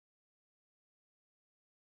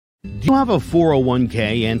Do you have a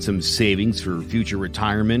 401k and some savings for future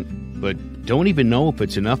retirement, but don't even know if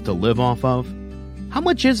it's enough to live off of? How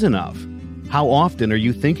much is enough? How often are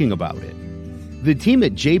you thinking about it? The team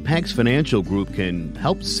at JPEX Financial Group can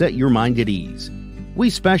help set your mind at ease.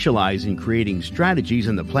 We specialize in creating strategies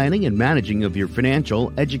in the planning and managing of your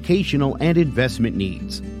financial, educational, and investment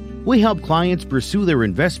needs. We help clients pursue their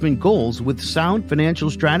investment goals with sound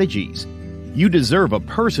financial strategies. You deserve a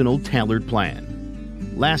personal, tailored plan.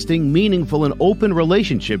 Lasting, meaningful, and open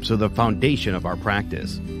relationships are the foundation of our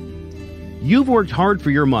practice. You've worked hard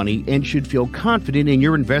for your money and should feel confident in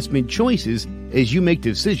your investment choices as you make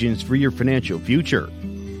decisions for your financial future.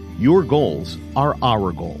 Your goals are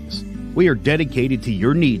our goals. We are dedicated to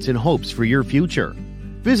your needs and hopes for your future.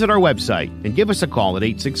 Visit our website and give us a call at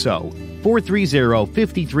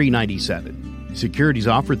 860-430-5397. Securities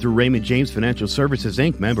offered through Raymond James Financial Services,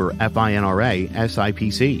 Inc., member FINRA,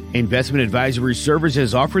 SIPC. Investment advisory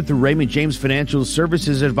services offered through Raymond James Financial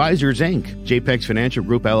Services Advisors, Inc. JPEX Financial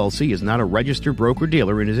Group, LLC is not a registered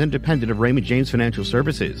broker-dealer and is independent of Raymond James Financial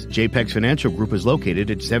Services. JPEX Financial Group is located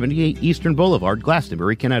at 78 Eastern Boulevard,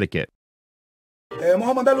 Glastonbury, Connecticut. Vamos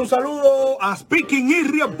a mandarle un saludo a Speaking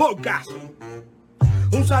Irria Podcast.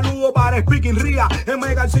 Un saludo para Speaking Ria,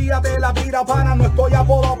 M. García de la tira pana, no estoy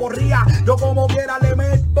apodo por Ria, yo como quiera le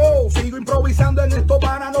meto, sigo improvisando en esto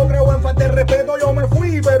pana, no creo en falta de respeto, yo me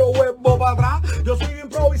fui pero vuelvo para atrás, yo sigo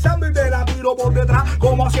improvisando y te la tiro por detrás,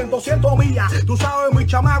 como a 100 millas, tú sabes mi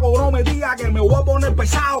chamaco, no me digas que me voy a poner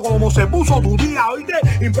pesado, como se puso tu día, oíste,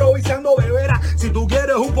 improvisando de veras, si tú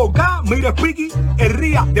quieres un podcast, mira Speaking, el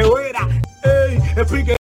Ria de veras, ey,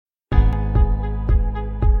 Speaking.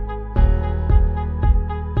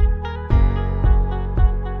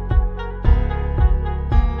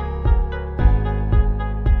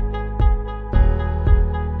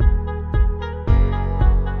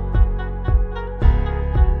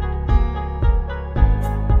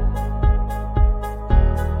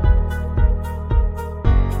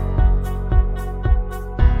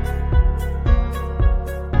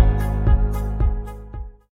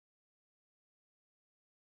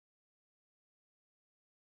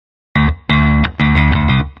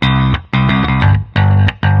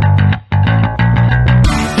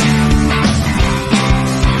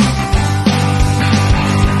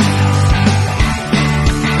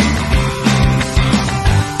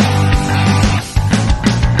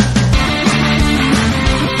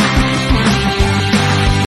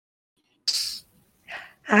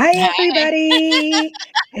 Hi, everybody.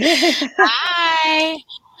 Hi.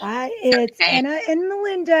 Hi, it's Anna and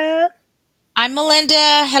Melinda. I'm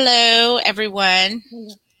Melinda. Hello, everyone.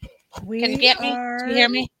 Can you get me? Can you hear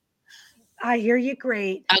me? I hear you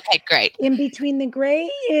great. Okay, great. In Between the Gray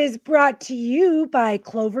is brought to you by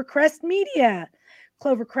Clovercrest Media.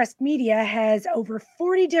 Clovercrest Media has over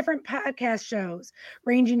 40 different podcast shows,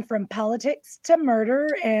 ranging from politics to murder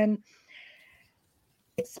and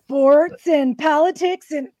sports and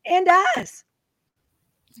politics and us.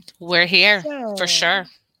 We're here for sure.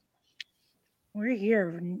 We're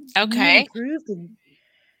here. Okay. Ready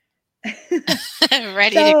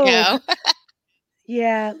to go.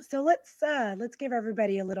 Yeah. So let's give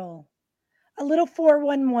everybody a little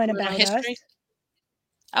 411 about history. us.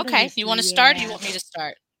 Okay. You want to start or you want me to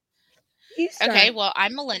start? You start. Okay. Well,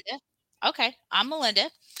 I'm Melinda. Okay. I'm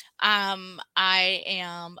Melinda. I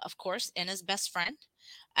am, of course, Anna's best friend.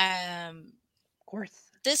 Of course.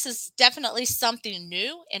 This is definitely something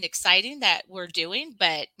new and exciting that we're doing,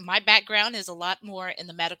 but my background is a lot more in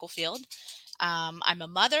the medical field. I'm a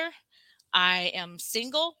mother. I am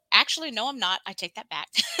single. Actually, no, I'm not. I take that back.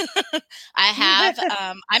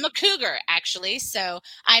 I'm a cougar, actually. So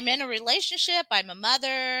I'm in a relationship. I'm a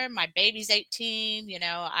mother. My baby's 18. You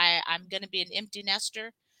know, I'm going to be an empty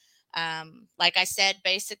nester. Like I said,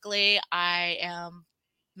 basically, I am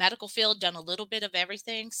medical field, done a little bit of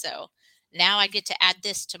everything. So now I get to add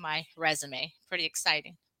this to my resume. Pretty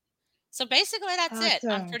exciting. So basically, that's it.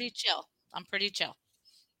 I'm pretty chill.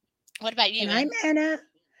 What about you? And I'm Anna.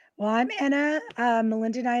 Well, I'm Anna.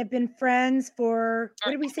 Melinda and I have been friends for,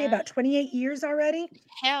 what did we say, about 28 years already?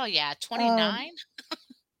 Hell yeah, 29?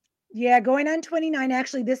 Yeah, going on 29.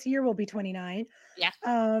 Actually, this year will be 29. Yeah.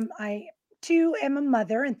 I, too, am a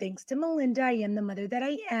mother, and thanks to Melinda, I am the mother that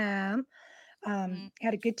I am.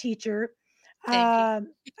 Had a good teacher.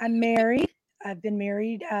 I'm married. I've been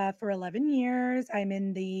married for 11 years. I'm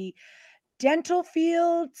in the dental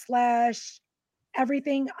field /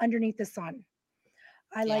 everything underneath the sun.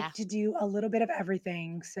 I like to do a little bit of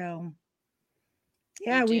everything. So,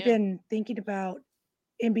 yeah, we've been thinking about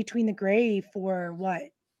In Between the Gray for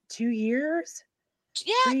 2 years?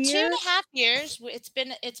 Yeah, 3 years? 2.5 years. It's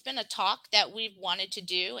been a talk that we've wanted to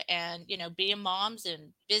do, and being moms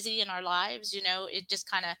and busy in our lives, it just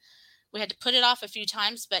kind of we had to put it off a few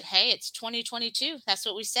times. But hey, it's 2022. That's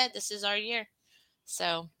what we said. This is our year,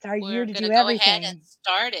 so It's our year we're to gonna do go ahead and everything.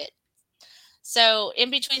 start it. So in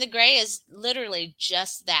between the gray is literally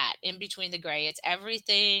just that. In between the gray, it's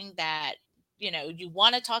everything that you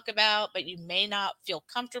want to talk about, but you may not feel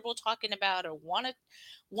comfortable talking about, or want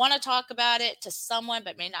to talk about it to someone,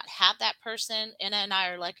 but may not have that person. Anna and I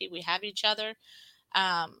are lucky we have each other.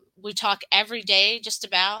 We talk every day, just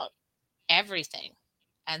about everything,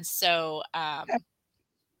 and so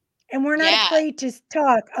And we're not yeah, afraid to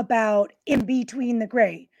talk about in between the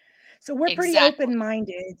gray. So we're pretty exactly.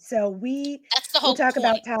 open-minded. So we That's the will whole talk point.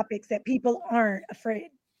 about topics that people aren't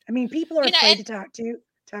afraid. I mean, people are afraid And to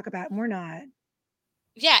talk about, and we're not.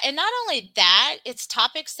 yeah, and not only that, it's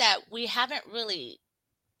topics that we haven't really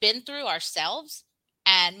been through ourselves,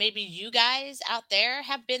 and maybe you guys out there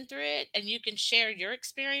have been through it, and you can share your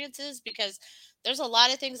experiences, because there's a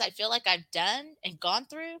lot of things I feel like I've done and gone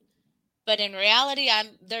through, but in reality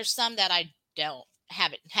there's some that I don't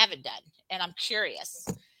haven't done, and I'm curious,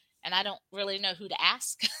 and I don't really know who to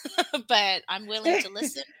ask. But I'm willing I to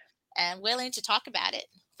listen and willing to talk about it,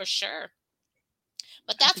 for sure.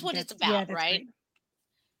 But that's think what it's that's yeah, about, that's right? great.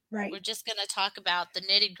 We're Right. just going to talk about the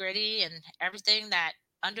nitty gritty and everything that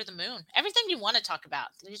under the moon, everything you want to talk about.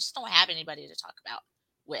 You just don't have anybody to talk about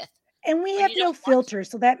with, And we or have you no don't want to. filter,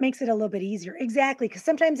 so that makes it a little bit easier. Exactly, because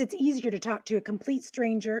sometimes it's easier to talk to a complete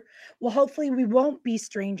stranger. Well, hopefully we won't be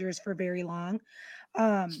strangers for very long.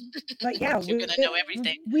 Um, but yeah, You're going to know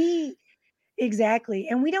everything. we exactly,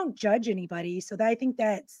 and we don't judge anybody, so that I think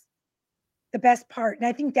that's the best part, and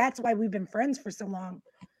I think that's why we've been friends for so long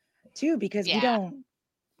too, because we Yeah. don't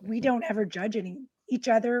we don't ever judge any each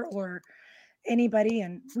other or anybody,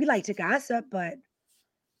 and we like to gossip, but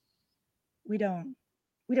we don't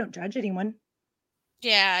we don't judge anyone.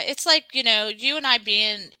 Yeah. It's like, you and I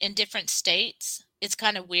being in different states. It's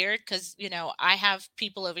kind of weird because, I have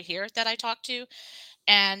people over here that I talk to.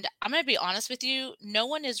 And I'm going to be honest with you, no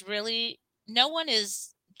one is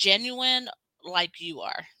genuine like you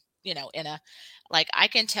are, in a, like, I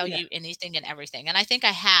can tell Yeah, you anything and everything. And I think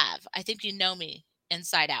I have. I think you know me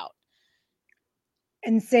inside out.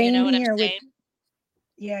 and You know same what I'm here with saying?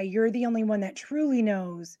 yeah, you're the only one that truly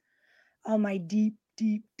knows all my deep,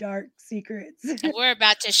 deep, dark secrets. And we're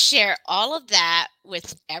about to share all of that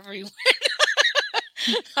with everyone.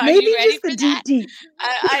 Are Maybe you ready just the for that? deep, deep.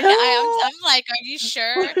 I'm like, are you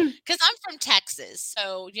sure? Because I'm from Texas,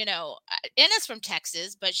 so Anna's from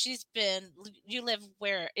Texas, but you live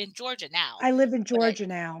where in Georgia now, I live in but Georgia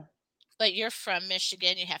now. you're from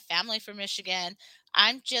Michigan. You have family from Michigan.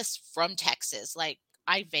 I'm just from Texas. Like,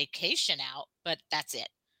 I vacation out, but that's it.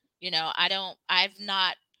 I've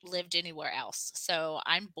not lived anywhere else, so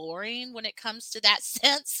I'm boring when it comes to that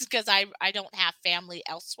sense, because I don't have family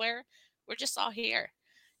elsewhere. We're just all here,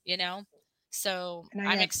 you know. So And I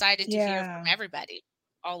I'm have excited to hear from yeah, everybody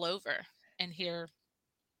all over, and hear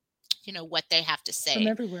what they have to from say.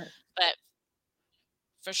 everywhere. But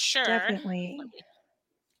for sure, let Definitely. me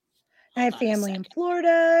I hold have on a family in second.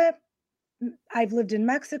 Florida. I've lived in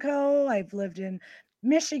Mexico. I've lived in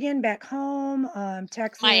Michigan back home,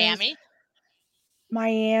 Texas, Miami.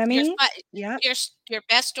 Your Miami. spot Yep. your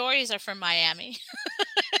best stories are from Miami.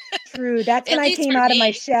 True. That's when At I least came for out of my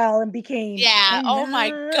me. shell and became Yeah, oh my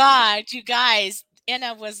Enita. god, you guys.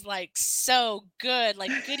 Anna was, like, so good,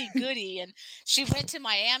 like, goody goody, and she went to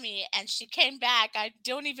Miami, and she came back. I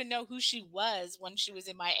don't even know who she was when she was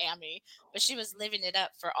in Miami, but she was living it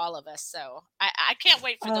up for all of us, so I can't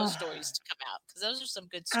wait for those Uh, stories to come out, because those are some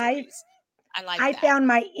good I stories. I like I that. found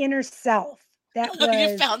my inner self. That You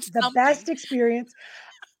was found the something. best experience.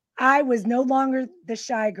 I was no longer the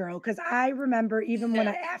shy girl because I remember even when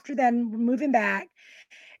No. I after then moving back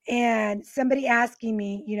and somebody asking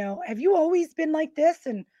me, have you always been like this?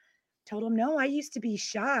 And told them, no, I used to be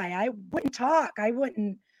shy. I wouldn't talk. I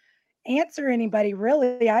wouldn't answer anybody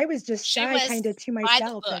really. I was just She shy was kind of to by the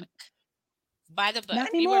myself book. and By the book. not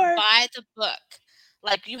You were anymore. by the book.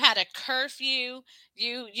 Like, you had a curfew.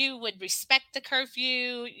 You would respect the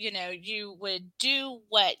curfew. You would do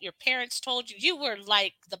what your parents told you. You were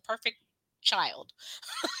like the perfect child.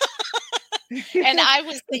 And I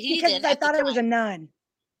was the It's because heathen I at the thought I was a time. nun,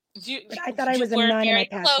 You but I thought I you was a were nun in my very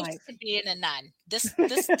past close life. to being a nun. This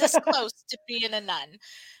close to being a nun.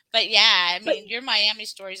 But yeah, I But mean, your Miami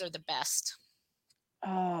stories are the best.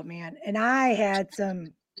 oh man, and I had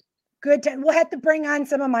some good time. We'll have to bring on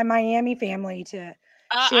some of my Miami family to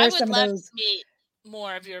I share would some of love to those. meet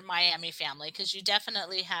more of your Miami family, because you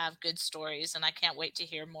definitely have good stories, and I can't wait to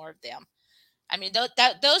hear more of them. I mean,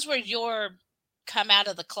 those were your come out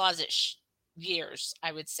of the closet years,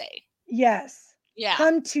 I would say. Yes. Yeah.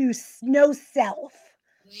 Come to know self.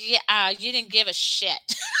 Yeah, you didn't give a shit.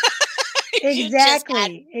 You just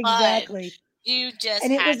had Exactly. fun. Exactly. You just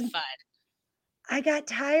And it had was, fun. I got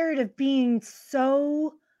tired of being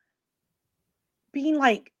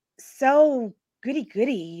like so goody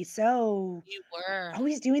goody, so You were.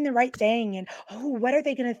 always doing the right thing. And, oh, what are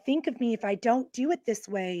they going to think of me if I don't do it this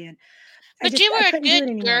way? And But you I were a couldn't do good it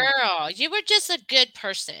anymore. girl. You were just a good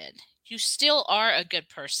person. You still are a good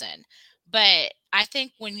person. But I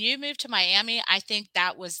think when you moved to Miami, I think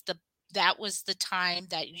that was the time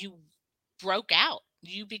that you broke out.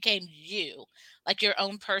 You became you, like your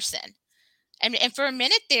own person. And for a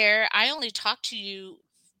minute there, I only talked to you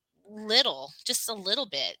little, just a little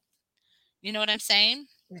bit. You know what I'm saying?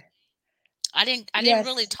 I didn't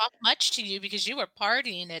really Yes. talk much to you because you were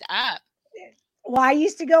partying it up. Well, I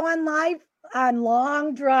used to go on live on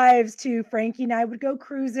long drives to Frankie and I would go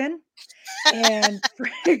cruising. And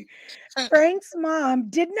Frank's mom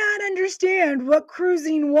did not understand what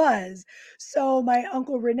cruising was. So my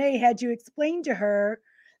uncle Renee had to explain to her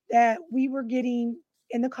that we were getting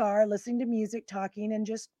in the car, listening to music, talking, and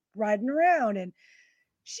just riding around. And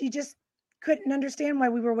she just couldn't understand why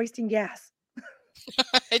we were wasting gas.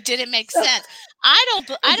 It didn't make So sense. I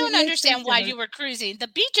it don't didn't make sense understand to why her. you were cruising. The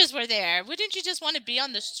beaches were there. Wouldn't you just want to be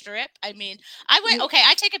on the strip? I mean, I went You okay,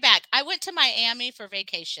 I take it back. I went to Miami for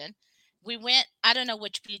vacation. We went, I don't know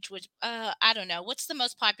which beach was I don't know. What's the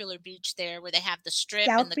most popular beach there where they have the strip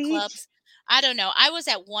and South the Beach, clubs? I don't know. I was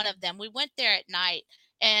at one of them. We went there at night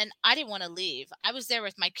and I didn't want to leave. I was there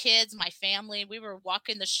with my kids, my family. We were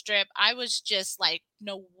walking the strip. I was just like,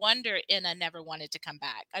 no wonder Inna never wanted to come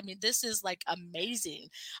back. I mean, this is like amazing.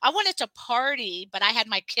 I wanted to party, but I had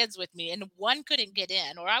my kids with me and one couldn't get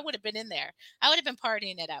in, or I would have been in there. I would have been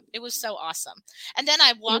partying it up. It was so awesome. And then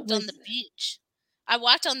I it walked on the was beach. I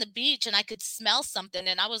walked on the beach and I could smell something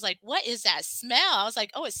and I was like, "What is that smell?" I was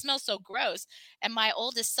like, "Oh, it smells so gross." And my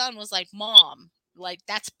oldest son was like, "Mom, like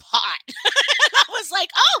that's pot." And I was like,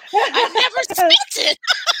 "Oh, I've never smelt it.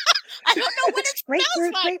 I don't know what it smells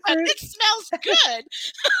grapefruit, like, but grapefruit. it smells good."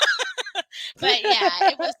 But yeah,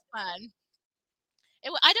 it was fun.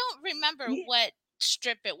 I don't remember Ye- what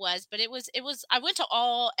strip it was, but it was I went to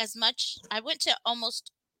I went to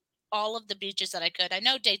almost all of the beaches that I could. I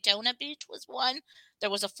know Daytona Beach was one. There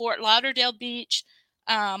was a Fort Lauderdale beach,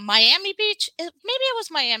 Miami Beach. Maybe it was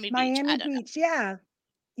Miami Beach. I Miami don't know. Beach, yeah.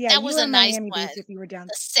 Yeah, That you was were a on nice Miami one. Beach if you were down.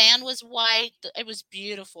 The sand was white. It was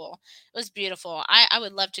beautiful. It was beautiful. I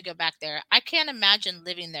would love to go back there. I can't imagine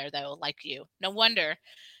living there though, like you. No wonder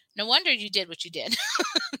you did what you did.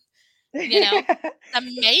 You know, It's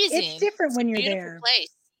amazing. different It's a when you're beautiful there. place.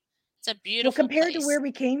 It's a Well, beautiful compared to place. where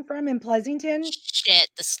we came from in Pleasanton, Shit,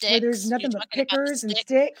 the where there's sticks. You're nothing but talking about the pickers and stick.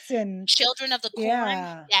 sticks and Children of the corn.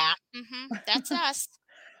 yeah. Yeah. That's us.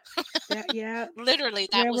 That yeah, Literally,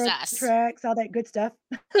 that was railroad us. tracks, all that good stuff.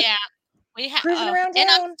 Yeah. Cruising around And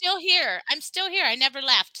I'm town. still here. I'm still here. I never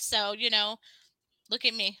left. So, look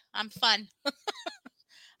at me. I'm fun.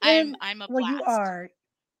 And I'm a well, you blast. are.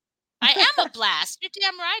 I am a blast. You're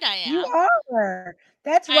damn right I You am. are.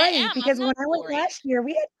 That's I right, am. I'm because not when I went boring. last year,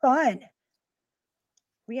 we had fun.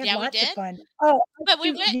 We had Yeah, we lots of did. fun. Oh, us But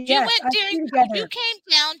we 2 went you yes, went us during 2 you together. came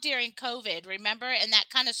down during COVID, remember? And that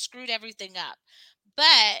kind of screwed everything up.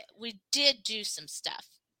 But we did do some stuff,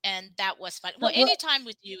 and that was fun. Well, But we're any time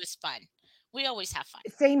with you is fun. We always have fun.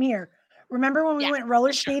 same here. Remember when we Yeah, went roller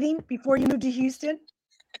for sure. skating before you moved to Houston?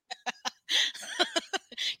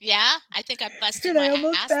 Yeah, I think I busted And I my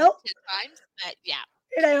almost ass like fell, 10 times, but yeah,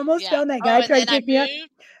 and I almost yeah. fell, and that Oh, guy and tried to then I pick me up.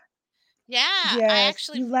 moved. Yeah, I Yes,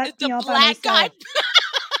 actually you left the me off on my black guy side.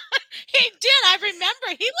 he did, I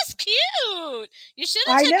remember. He was cute. You should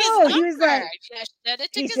have I took his know, he was number. like You should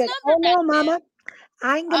have took he his said, number "Oh, back no, then. mama,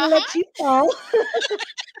 I ain't gonna let Uh-huh. you fall."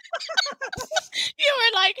 You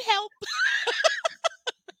were like, "Help."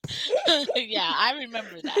 Yeah, I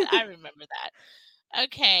remember that. I remember that.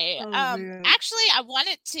 Okay. Oh, man. Actually,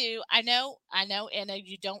 I know, Anna,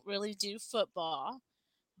 you don't really do football,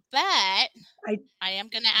 but I I am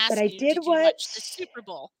gonna but ask I you, did did you watch the watch Super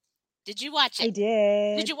Bowl? Did you watch I it?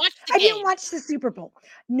 Did did. you watch the I didn't game? watch the Super Bowl.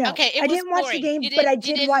 No, Okay, it I was didn't watch the boring. game, but I You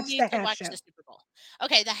did didn't watch need the to half watch the show. Super Bowl.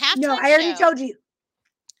 Okay, the No, halftime I already show. told you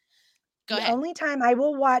Go the ahead. only time I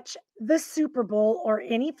will watch the Super Bowl or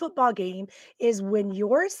any football game is when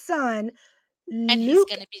your son, And he's Luke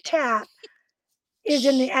gonna be there. Tapp, is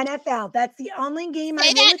in the Shh. NFL. That's the only game I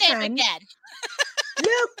Say will that name attend. again.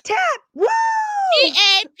 Luke Tapp, woo!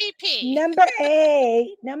 TAPP. Number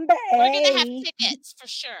A, number We're gonna have A. tickets for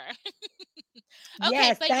sure. Okay,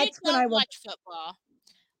 Yes, but you that's when I don't will. watch football.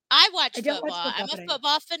 I watch I don't watch football. football, I'm a but I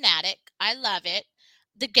football fanatic. I love it.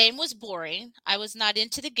 The game was boring. I was not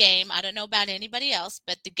into the game. I don't know about anybody else,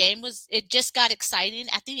 but it just got exciting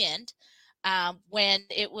at the end. When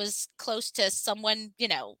it was close to someone,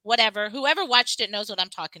 whatever, whoever watched it knows what I'm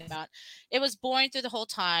talking about. It was boring through the whole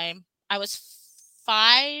time. I was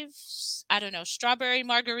five, I don't know, strawberry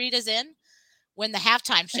margaritas in when the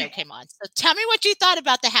halftime show came on. So tell me what you thought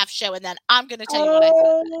about the half show, and then I'm going to tell you what I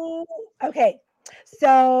thought about it. Oh, okay.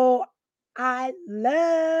 So I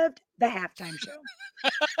loved the halftime show.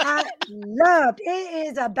 I loved it.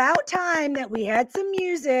 Is about time that we had some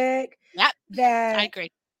music Yep, I that agree.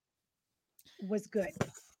 was good.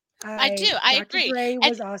 I do. I Dr. agree. Dre And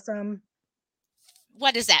was awesome.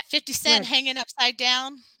 what is that? 50 Go Cent ahead. hanging upside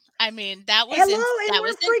down? I mean, that was Hello, and that we're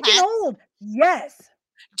was freaking intense. old. Yes.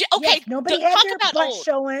 Okay, Yes. Nobody had talk their about butt old.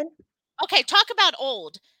 showing. Okay, talk about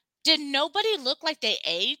old. Did nobody look like they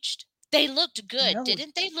aged? They looked good. No,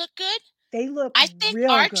 Didn't they look good? they look I think real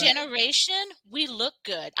our good. generation, we look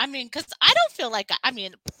good. I mean, because I don't feel like I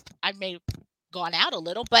mean, I may have gone out a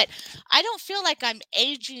little, but I don't feel like I'm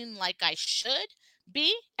aging like I should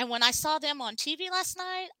be. And when I saw them on TV last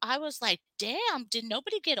night, I was like, damn, did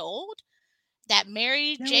nobody get old? That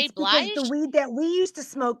Mary No, J. it's because the Blige? weed that we used to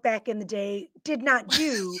smoke back in the day did not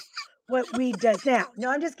do what weed does now. No,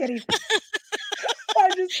 I'm just kidding.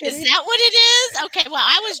 I'm just Is kidding. that what it is? Okay, well,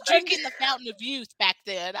 I was I'm drinking the fountain of youth back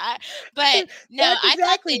then. But no, That's I thought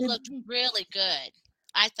exactly they the looked really good.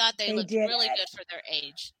 I thought they they looked did. really good for their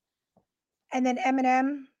age. And then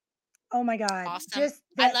Eminem, oh my God, Awesome. just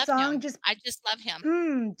I that love song him. I just love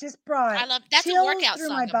him. just brought I love that's a chills workout through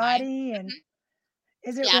my song of mine. body. And Mhm.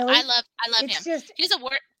 is it Yeah, really? I love It's him. just He's a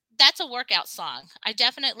work That's a workout song. I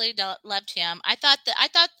definitely loved him. I thought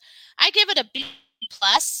I give it a B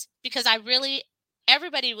plus because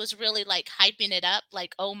everybody was really like hyping it up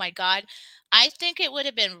like, "Oh my god." I think it would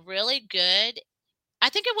have been really good. I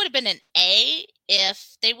think it would have been an A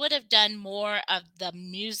if they would have done more of the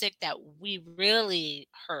music that we really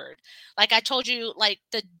heard. Like I told you, like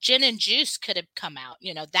the Gin and Juice could have come out,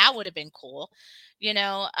 that would have been cool. You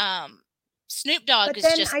know, um, Snoop Dogg but is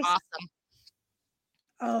then just awesome.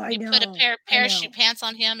 oh, I You put a know. I parachute know. pants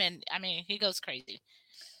on him and I mean, he goes crazy.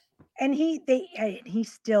 And he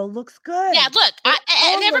still looks Yeah, good. look, They and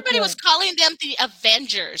all look everybody was good. calling them the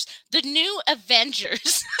Avengers, the new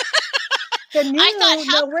Avengers. The I thought, new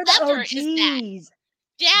how no, we're the clever is that? OGs.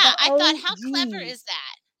 Yeah, The I thought, how clever OGs. is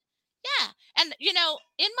that? Yeah, and,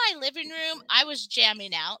 in my living room, I was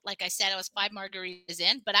jamming out. Like I said, I was 5 margaritas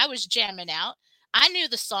in, but I was jamming out. I knew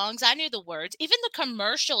the songs, I knew the words. Even the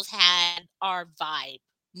commercials had our vibe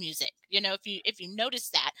music, if you notice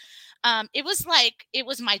that. It was like it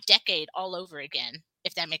was my decade all over again,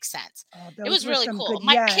 if that makes sense. Oh, It those was were really some cool. good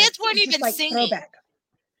My kids yes, weren't it's just even like singing. throwback.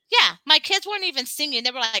 Yeah, my kids weren't even singing.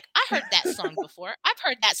 They were like, "I heard that song before. I've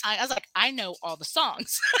heard that song." I was like, "I know all the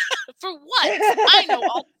songs." For once, I know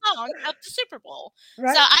all the songs of the Super Bowl. So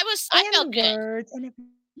Right? I And the felt good. words and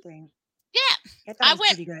everything. Yeah, I thought it I was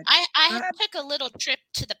went. pretty good. I Uh, took a little trip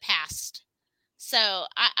to the past. So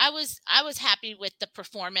I was happy with the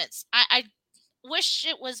performance. I wish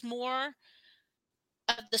it was more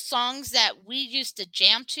of the songs that we used to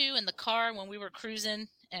jam to in the car when we were cruising,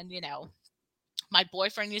 and my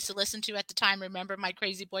boyfriend used to listen to at the time. Remember my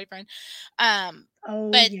crazy boyfriend? Um,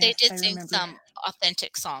 oh, but they yes, did I sing remember. some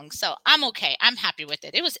authentic songs, so I'm okay. I'm happy with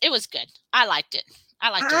it. It was good. I liked it. I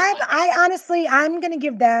liked it a lot. I honestly, I'm gonna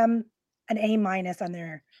give them an A minus on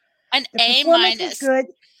there. An The A performance was minus. good,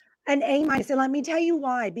 an A minus, and let me tell you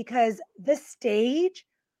why, because the stage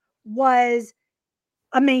was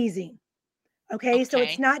amazing. Okay, so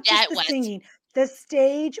it's Okay. not Yeah, just it the was. singing. The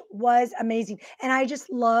stage was amazing, and I just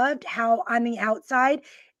loved how on the outside,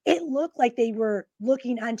 it looked like they were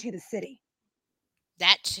looking onto the city.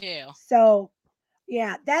 That too. So,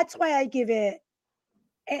 yeah, that's why I give it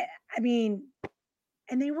eh, I mean,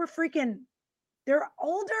 and they were freaking they're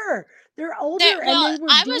older. They're That older, and well, they were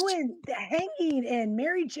doing the hanging and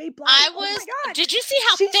Mary J. Blige. Oh my god, did you see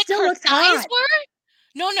how she thick still her looks thighs hot. were?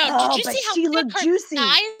 No, no, did Oh, you but see how she thick looked her juicy.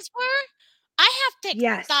 thighs were? I have thick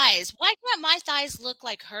Yes, thighs. Why can't my thighs look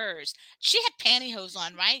like hers? She had pantyhose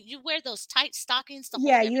on, right? You wear those tight stockings to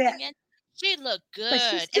yeah, hold you have, everything in. She looked but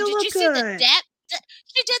she good. And still did you looked see the good. death?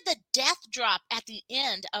 She did the death drop at the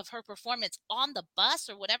end of her performance on the bus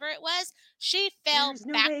or whatever it was. She fell There's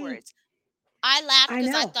no way. backwards. I laughed I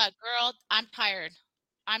because I know. thought, girl, I'm tired.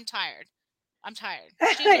 I'm tired. I'm tired.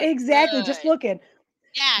 She looked Exactly. Just good. looking.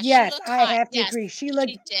 Yeah, she Yes, looked I hot. have to Yes, agree. She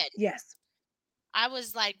looked. she did. Yes. I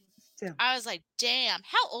was like So I was like, "Damn,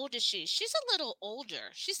 how old is she?" She's a little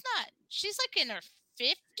older. She's like in her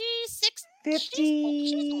 50s, 60s. She's old.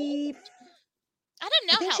 50. I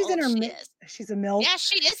don't I know think how she's in old her she mid is. she's a Yeah, MILF.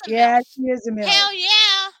 she is a Yeah, MILF. she is a MILF. Hell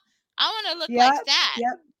yeah. I want to look like Yep, that.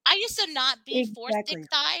 yep, I used to not be for thick exactly.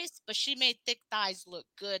 thighs, but she made thick thighs look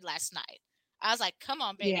good last night. I was like, come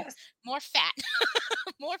on, baby. Yes. More fat.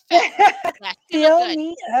 More fat. Yeah, she looked Fill good.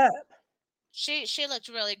 me up. She looked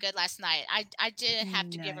really good last night. I did have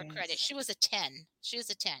to give her credit. Nice. She was a 10. She was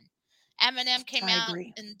a 10. Eminem came I out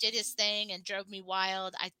agree. and did his thing and drove me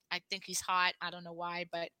wild. I think he's hot. I don't know why,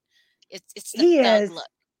 but it's the He thug is. look.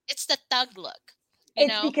 It's the thug look, you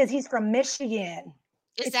It's know? because he's from Michigan.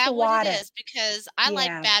 Is It's the that what it water. is? Because I like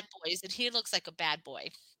Yeah. bad boys and he looks like a bad boy,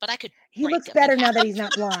 but I could He break looks him in better now half. that he's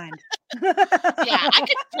not blonde. Yeah, I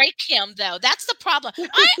could break him though. That's the problem.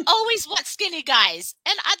 I always want skinny guys,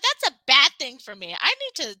 and that's a bad thing for me. I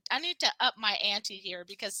need to up my ante here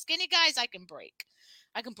because skinny guys I can break.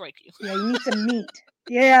 I can break you. Yeah, you need some meat.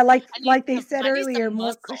 Yeah, like I need like they some. said I need earlier, some more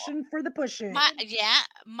muscle. cushion for the pushing.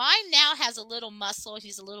 Mine now has a little muscle.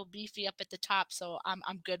 He's a little beefy up at the top, so I'm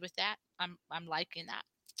good with that. I'm liking that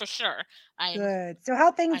for sure. I'm Good. So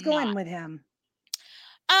how things I'm not. going with him?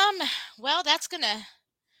 Um. Well, that's gonna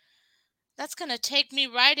take me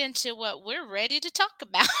right into what we're ready to talk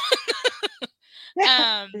about.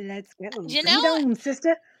 um. Let's go. You Bring it know, on,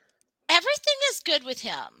 sister. everything is good with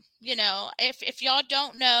him. If y'all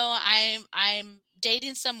don't know, I'm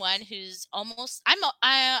dating someone who's almost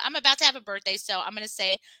I'm about to have a birthday, so I'm gonna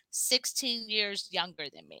say 16 years younger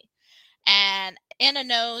than me. And Anna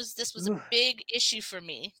knows this was a Ooh, big issue for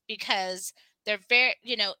me because they're very,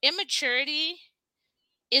 immaturity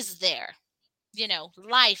is there,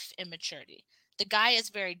 life immaturity. The guy is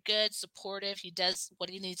very good, supportive. He does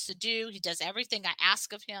what he needs to do. He does everything I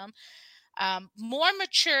ask of him. More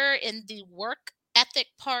mature in the work ethic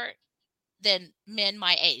part than men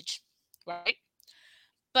my age, right?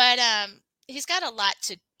 But he's got a lot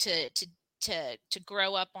to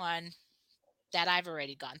grow up on that I've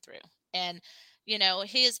already gone through. And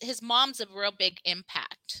his mom's a real big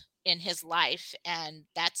impact in his life, and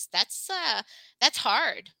that's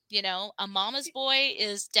hard. A mama's boy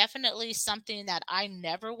is definitely something that I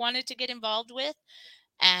never wanted to get involved with,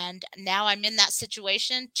 and now I'm in that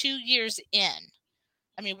situation 2 years in.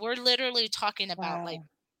 I mean, we're literally talking about like wow.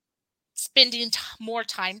 spending more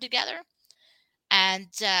time together. And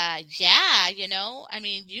yeah, I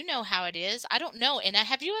mean, you know how it is. I don't know. And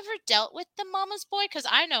have you ever dealt with the mama's boy? Because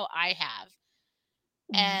I know I have.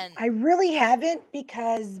 And I really haven't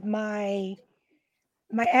because my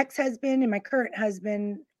ex-husband and my current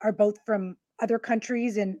husband are both from other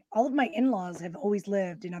countries, and all of my in-laws have always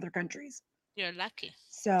lived in other countries. you're lucky.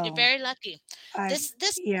 You're So very lucky. I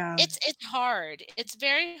This yeah. it's hard. It's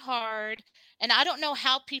very hard. And I don't know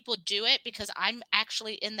how people do it because I'm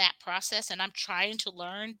actually in that process and I'm trying to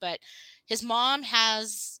learn. But his mom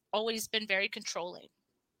has always been very controlling,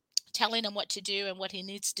 telling him what to do and what he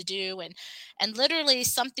needs to do. And literally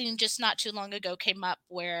something just not too long ago came up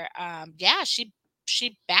where yeah,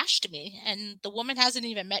 she bashed me, and the woman hasn't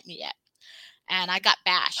even met me yet. And I got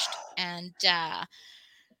bashed. And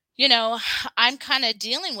you know, I'm kind of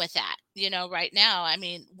dealing with that, right now. I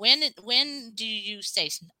mean, when do you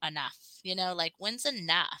say enough? Like when's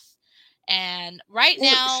enough? And right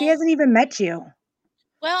Well, she now, hasn't even met you.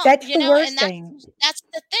 well, That's the and worst that's thing. that's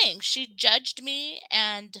the thing. She judged me,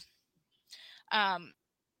 and um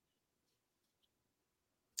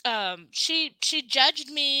she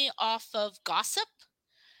judged me off of gossip.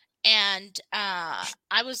 And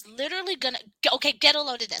I was literally gonna okay, get a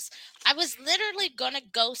load of this. I was literally gonna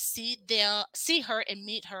go see her and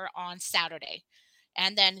meet her on Saturday.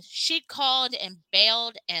 And then she called and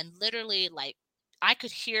bailed, and literally, like, I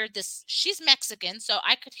could hear this. She's Mexican, so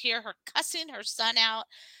I could hear her cussing her son out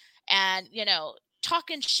and,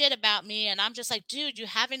 talking shit about me. And I'm just like, dude, you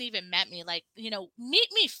haven't even met me. Like, meet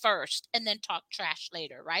me first and then talk trash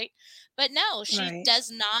later, right? But no, she Right. does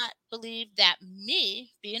not believe that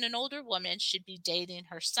me, being an older woman, should be dating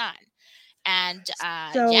her son. And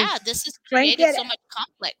So yeah, this has Frank created had so much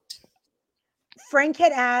conflict. Frank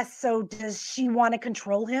had asked, so does she want to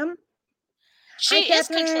control him? Hi, She is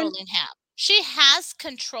Catherine. controlling him. She has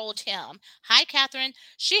controlled him. Hi, Catherine.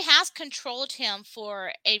 She has controlled him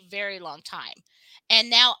for a very long time. And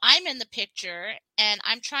now I'm in the picture and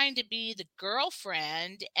I'm trying to be the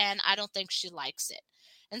girlfriend, and I don't think she likes it.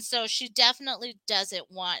 And so she definitely doesn't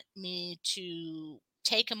want me to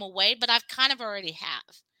take him away, but I've kind of already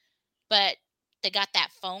have. But they got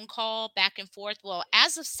that phone call back and forth. Well,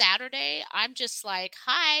 as of Saturday, I'm just like,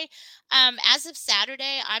 "Hi." As of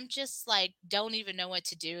Saturday, I'm just like, don't even know what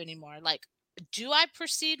to do anymore. Like, do I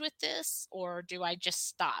proceed with this or do I just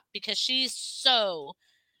stop? Because she's so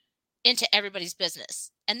into everybody's business.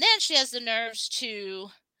 And then she has the nerves to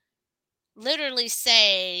literally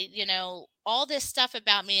say, all this stuff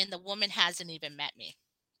about me, and the woman hasn't even met me.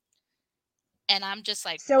 And I'm just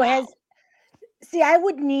like, So wow. has see, I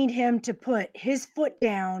would need him to put his foot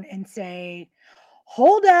down and say,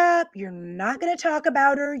 "Hold up, you're not going to talk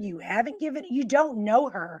about her. You don't know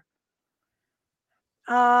her."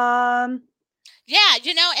 Um, Yeah,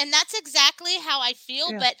 and that's exactly how I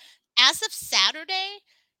feel. yeah. But as of Saturday,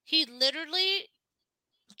 he literally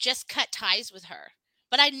just cut ties with her.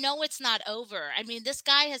 But I know it's not over. I mean, this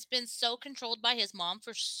guy has been so controlled by his mom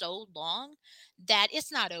for so long that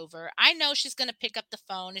it's not over. I know she's going to pick up the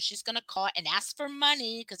phone and she's going to call and ask for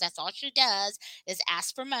money, because that's all she does is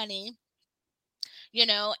ask for money,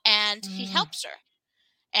 and he Mm, helps her.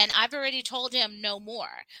 And I've already told him no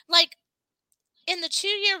more. Like, in the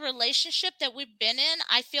 2-year relationship that we've been in,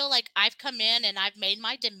 I feel like I've come in and I've made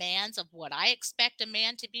my demands of what I expect a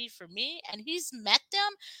man to be for me, and he's met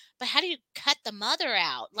them. But how do you cut the mother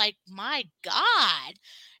out? Like, my God,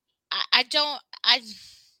 I don't,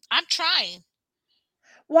 I'm trying.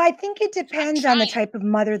 well, I think it I'm depends on the trying. type of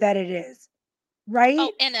mother that it is,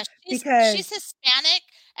 Oh, right? and she's Because Hispanic,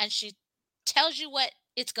 and she tells you what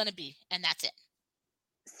it's going to be, and that's it.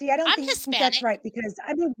 see, I don't I'm think that's Hispanic. right because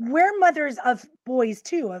I mean, we're mothers of boys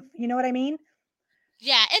too, of you know what I mean?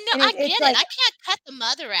 Yeah, and no, And I it's get it. like I can't cut the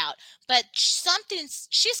mother out, but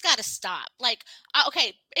she's got to stop. Like,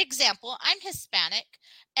 okay, example, I'm Hispanic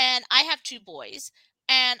and I have 2 boys,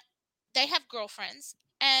 and they have girlfriends,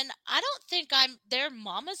 and I don't think I'm their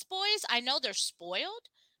mama's boys. I know they're spoiled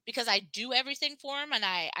because I do everything for them, and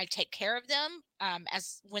I take care of them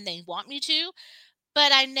as when they want me to,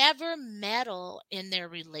 but I never meddle in their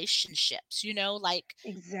relationships, like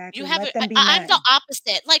you exactly, have let a them I be I'm the men.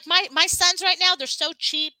 opposite. Like, my sons right now, they're so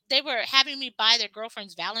cheap. They were having me buy their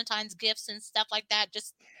girlfriends Valentine's gifts and stuff like that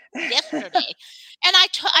just yesterday. And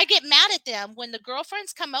I get mad at them when the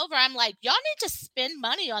girlfriends come over. I'm like, "Y'all need to spend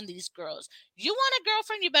money on these girls. You want a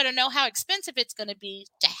girlfriend, you better know how expensive it's gonna be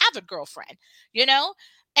to have a girlfriend," you know?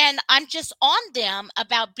 And I'm just on them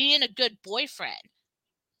about being a good boyfriend.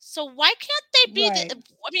 So why can't they be Right.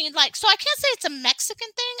 I mean, like, so I can't say it's a Mexican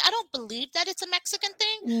thing. I don't believe that it's a Mexican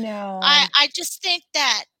thing. I No. I just think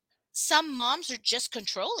that some moms are just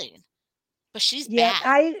controlling, but she's Yeah,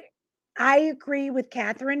 bad. I agree with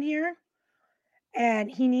Catherine here,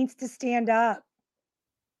 and he needs to stand up.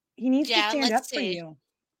 He needs to Yeah, stand let's up for see. you.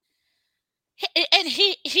 And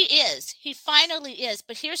he is. He finally is.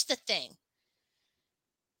 But here's the thing.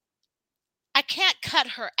 I can't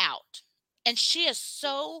cut her out. And she is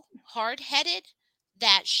so hard-headed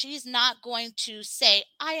that she's not going to say,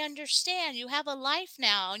 "I understand. You have a life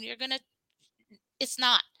now and you're going to." It's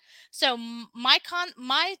not. So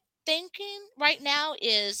my thinking right now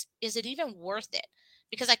is it even worth it?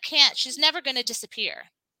 Because I can't. She's never going to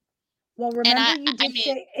disappear. Well, And remember you I did mean,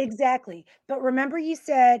 say exactly, but remember you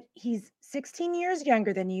said he's 16 years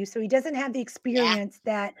younger than you, so he doesn't have the yeah. experience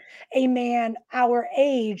that a man our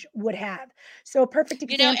age would have. So a perfect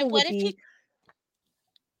And example would what if he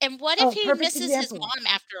be perfect misses his example. mom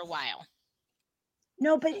after a while?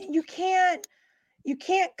 No, but you can't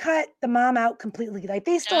cut the mom out completely. Like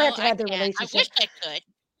they still have No, to I have their can't. I wish relationship. I could.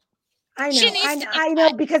 I She know. needs to be I know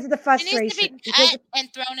cut. because of the She needs to be frustration. Because cut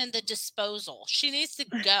and thrown in the disposal. She needs to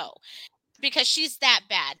go. Because she's that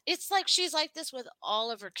bad. It's like she's like this with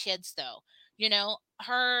all of her kids though.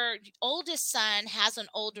 Her oldest son has an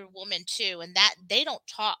older woman too, and that they don't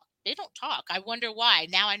talk. They don't talk. I wonder why.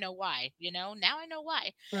 Now I know why, Now I know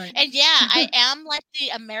why. right. And yeah, I am like the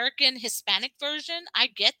American Hispanic version. I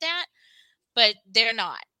get that, but they're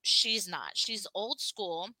not. She's not. She's old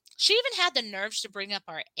school. She even had the nerves to bring up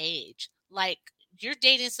our age. Like, you're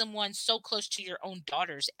dating someone so close to her own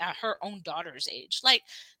daughter's age. Like,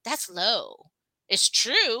 that's low. It's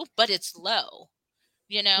true, but it's low,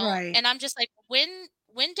 Right. And I'm just like, when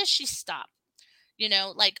does she stop?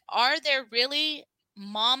 Like, are there really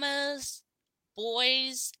mamas,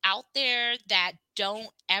 boys out there that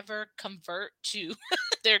don't ever convert to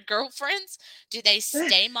their girlfriends? Do they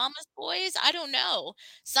stay mama's boys? I don't know.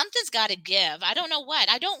 Something's got to give. I don't know what.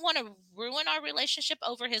 I don't want to ruin our relationship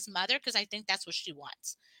over his mother because I think that's what she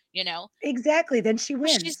wants, you know? Exactly. Then she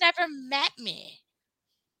But she's wins. never met me.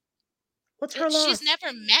 What's her She's loss?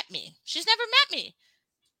 never met me. She's never met me.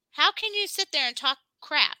 How can you sit there and talk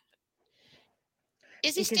crap?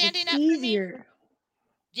 Is he Because it's standing up for me? easier.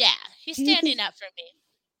 Yeah, he's Do you think standing up for me.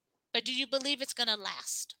 But do you believe it's going to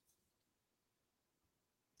last?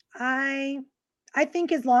 I I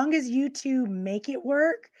think as long as you two make it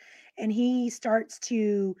work and he starts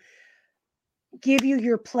to give you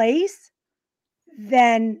your place,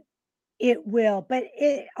 then it will. But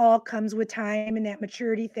it all comes with time and that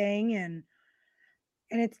maturity thing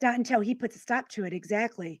And it's not until he puts a stop to it,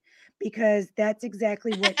 exactly, because that's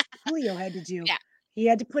exactly what Julio had to do. Yeah, He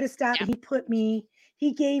had to put a stop, yeah. and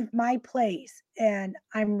he gave my place, and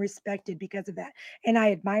I'm respected because of that. And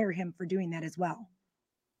I admire him for doing that as well.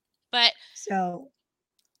 But So,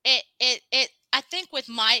 I think with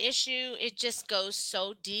my issue, it just goes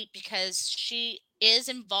so deep because she is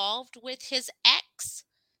involved with his ex.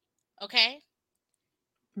 Okay.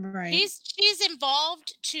 right. She's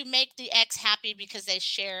involved to make the ex happy because they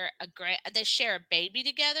share a baby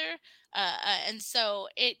together, and so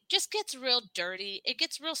it just gets real dirty. It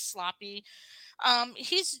gets real sloppy.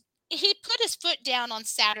 He put his foot down on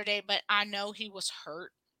Saturday, but I know he was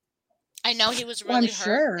hurt. I know he was Well, I'm really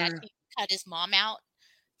hurt that sure he cut his mom out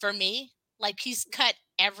for me. Like he's cut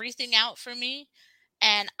everything out for me,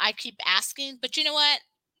 and I keep asking, but you know what?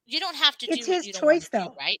 You don't have to it's do what his you don't want choice, to do,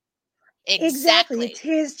 though. right? Exactly. It's Exactly.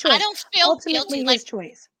 his I choice. don't feel guilty, Ultimately, his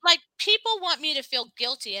choice. like, people want me to feel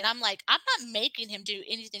guilty, and I'm like, "I'm not making him do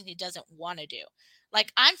anything he doesn't wanna do."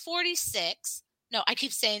 Like, I'm 46. No, I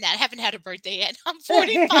keep saying that, I haven't had a birthday yet. I'm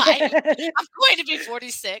 45. I'm going to be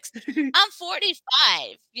 46. I'm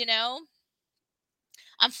 45, you know?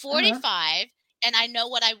 I'm Uh-huh. 45, and I know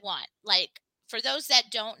what I want. Like, for those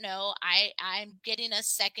that don't know, I'm getting a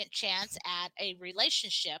second chance at a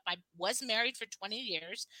relationship. I was married for 20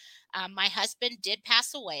 years. My husband did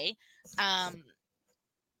pass away. Um,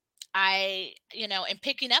 am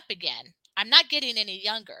picking up again. I'm not getting any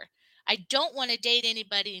younger. I don't want to date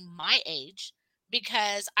anybody my age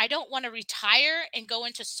because I don't want to retire and go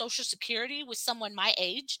into Social Security with someone my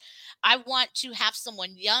age. I want to have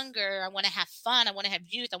someone younger. I want to have fun. I want to have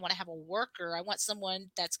youth. I want to have a worker. I want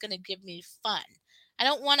someone that's going to give me fun. I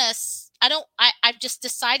don't want to, I don't, I've just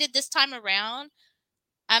decided this time around,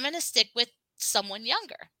 I'm going to stick with someone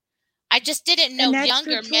younger. I just didn't And know that's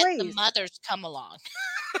your younger meant the choice. mothers come along.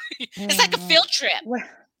 It's like a Mm, field trip. well,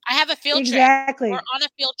 I have a field trip. We're exactly. on a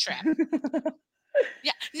field trip.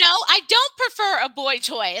 Yeah. No, I don't prefer a boy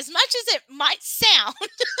toy as much as it might sound.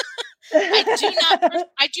 I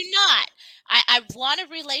do not. I want a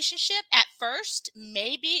relationship. At first,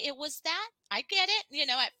 maybe it was that. I get it.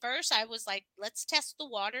 At first I was like, let's test the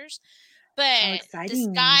waters. How But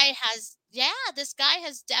exciting. this guy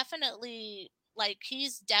has definitely, like,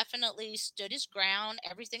 he's definitely stood his ground.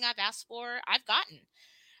 Everything I've asked for, I've gotten.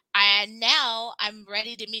 And now I'm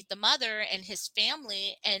ready to meet the mother and his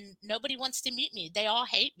family, and nobody wants to meet me. They all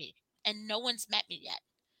hate me, and no one's met me yet.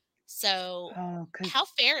 So, Oh, because how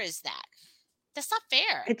fair is that? That's not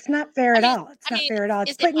fair. it's not fair I at mean all. It's I not mean, fair at all.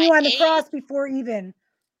 It's is it putting my you on the age? cross before even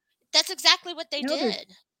That's exactly what they no, there's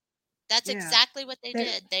did. That's yeah. exactly what they They're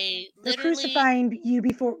did. They they're literally crucifying you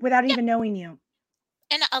before without Yep, even knowing you.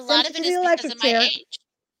 and a Sent lot you of to it the is because electric of my chair. age.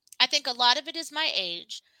 I think a lot of it is my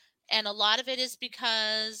age, and a lot of it is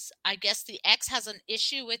because I guess the ex has an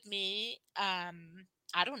issue with me.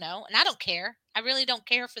 I don't know, and I don't care. I really don't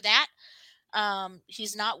care for that.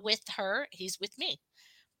 He's not with her, he's with me.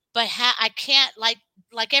 But I can't,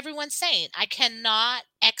 like everyone's saying, I cannot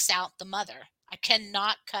X out the mother. I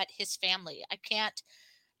cannot cut his family. I can't,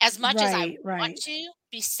 as much as I Right, want right. to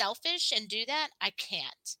be selfish and do that, I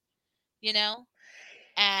can't, you know?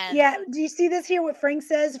 And Yeah, do you see this here what Frank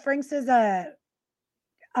says? Frank says a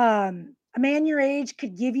man your age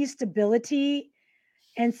could give you stability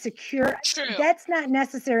and secure. true. That's not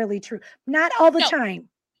necessarily true. Not all the No, time.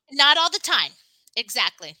 not all the time.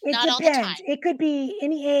 Exactly. It Not all the time. depends. It could be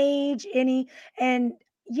any age, and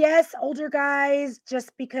yes, older guys,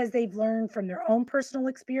 just because they've learned from their own personal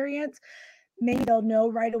experience, maybe they'll know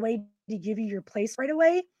right away to give you your place right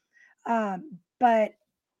away. But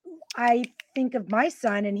I think of my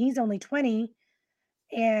son, and he's only 20,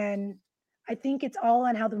 and I think it's all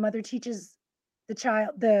on how the mother teaches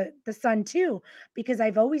the son too, because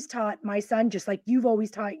I've always taught my son, just like you've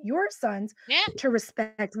always taught your sons, Yeah. to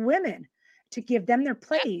respect women, to give them their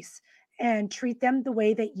Yep. place and treat them the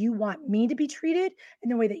way that you want me to be treated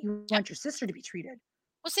and the way that you Yep. want your sister to be treated.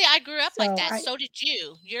 Well, see, I grew up like So that. I So did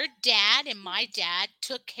you. Your dad and my dad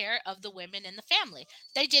took care of the women in the family.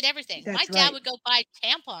 They did everything. My That's dad right. would go buy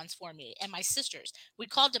tampons for me and my sisters. We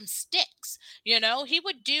called them sticks. He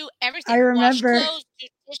would do I everything, wash remember. clothes, do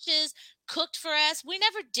dishes, cooked for us. We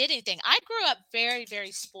never did anything. I grew up very,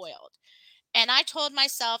 very spoiled. And I told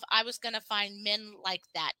myself I was going to find men like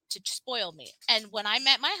that to spoil me. And when I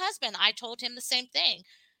met my husband, I told him the same thing.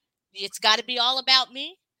 It's got to be all about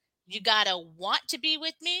me. You got to want to be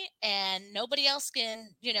with me, and nobody else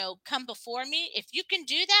can, come before me. If you can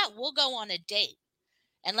do that, we'll go on a date.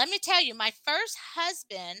 And let me tell you, my first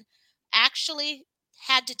husband actually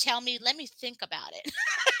had to tell me, "Let me think about it."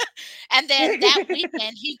 And then that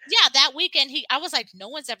weekend, I was like, "No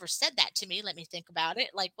one's ever said that to me. Let me think about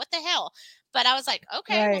it. Like, what the hell?" But I was like,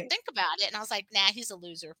 "Okay, well, Right. think about it." And I was like, "Nah, he's a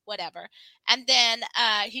loser, whatever." And then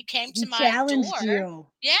he came to He my challenged door. you.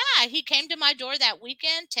 Yeah, he came to my door that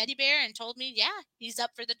weekend, teddy bear, and told me, "Yeah, he's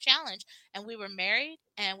up for the challenge." And we were married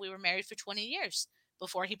for 20 years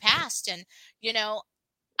before he passed. And you know,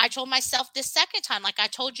 I told myself this second time, like I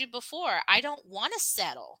told you before, I don't want to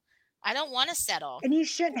settle. I don't want to settle. And you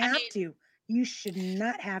shouldn't I have mean, to. You should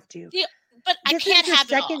not have to. the but I This is can't your have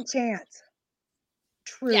it all. second chance.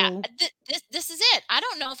 Yeah, True. this is it. I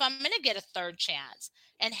don't know if I'm going to get a third chance.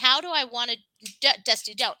 And how do I want to,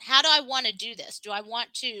 Dusty? Don't. How do I want to do this? Do I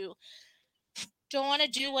want to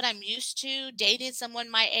do what I'm used to, dating someone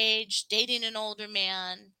my age, dating an older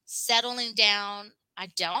man, settling down? I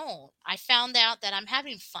don't. I found out that I'm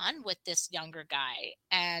having fun with this younger guy,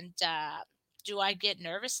 and do I get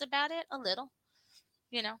nervous about it? A little,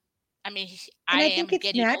 you know. I mean, And I I think am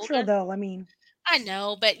it's getting natural older. though. I mean, I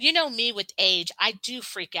know, but you know me with age, I do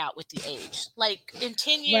freak out with the age. Like in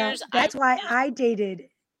 10 well, years, I that's will why be, I dated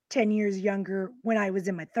 10 years younger when I was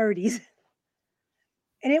in my 30s.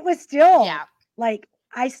 And it was still yeah. like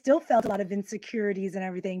I still felt a lot of insecurities and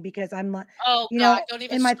everything because I'm like, Oh you God, know, don't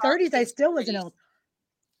even in my start 30s with I still wasn't insecurities. old.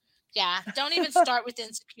 Yeah, don't even start with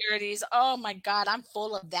insecurities. Oh my God, I'm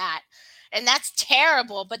full of that. And that's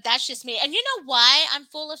terrible, but that's just me. And you know why I'm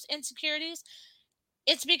full of insecurities?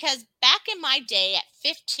 It's because back in my day at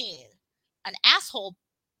 15, an asshole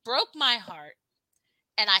broke my heart,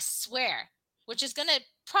 and I swear, which is going to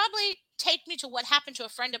probably take me to what happened to a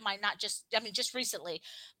friend of mine, not just, I mean, just recently,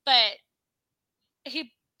 but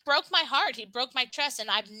he broke my heart. He broke my trust, and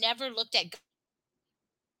I've never looked at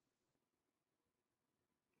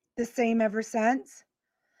The same ever since.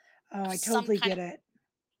 Oh, I some totally kind get of, it.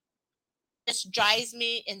 this drives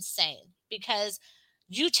me insane because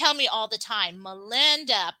you tell me all the time,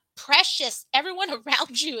 Melinda, precious, everyone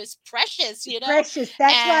around you is precious, Precious.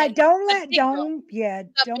 That's why and the don't big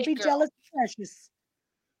be girl. jealous of Precious.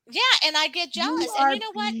 Yeah, and I get You jealous. And you are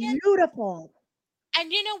know what? beautiful.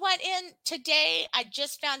 In today, I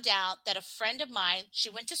just found out that a friend of mine, she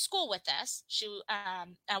went to school with us.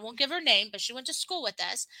 I won't give her name, but she went to school with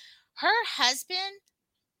us. Her husband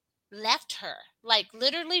left her, like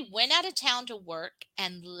literally went out of town to work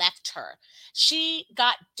and left her. She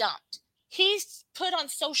got dumped. He's put on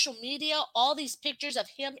social media all these pictures of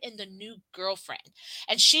him and the new girlfriend,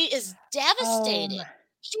 and she is Um, devastated.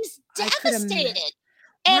 She's I could have. devastated.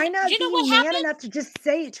 Why And not you know be what man happened? enough to just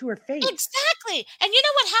say it to her face? Exactly. And you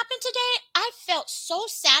know what happened today? I felt so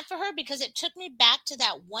sad for her because it took me back to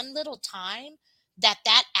that one little time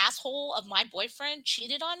that asshole of my boyfriend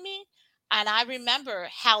cheated on me, and I remember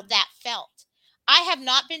how that felt. I have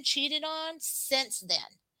not been cheated on since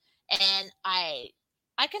then. And I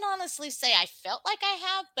can honestly say I felt like I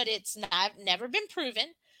have, but it's not never been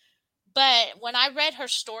proven. But when I read her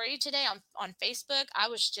story today on Facebook, I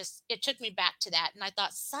was just, it took me back to that. And I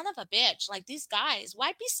thought, son of a bitch, like these guys,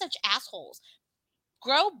 why be such assholes?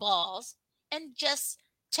 Grow balls and just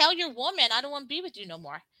tell your woman, I don't want to be with you no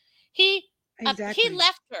more. He Exactly.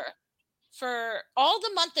 left her for all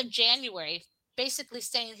the month of January, basically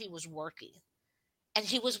saying he was working and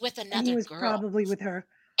he was with And he another was girl. probably with her.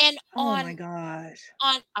 And Oh my gosh.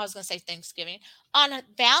 I was going to say Thanksgiving, on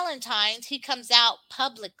Valentine's, he comes out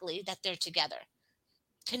publicly that they're together.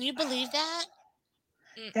 Can you believe that?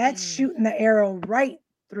 That's Mm-mm. shooting the arrow right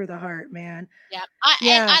through the heart, man. Yeah,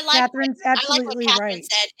 Yeah, I Catherine's like what absolutely Catherine right.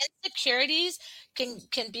 said. Insecurities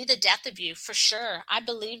can be the death of you for sure. I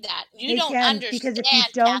believe that. You They don't can, because if you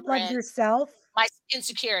understand, don't love Catherine, yourself, my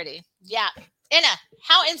insecurity. Yeah, Inna,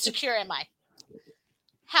 how if insecure am I?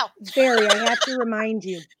 How? very, I have to remind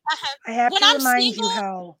you. Uh-huh. I have When to I'm remind you single,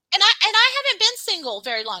 how and I haven't been single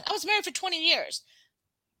very long. I was married for 20 years.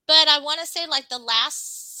 But I wanna say, like, the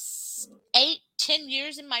last 8, 10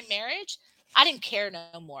 years in my marriage, I didn't care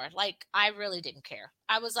no more. Like, I really didn't care.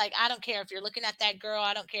 I was like, "I don't care if you're looking at that girl.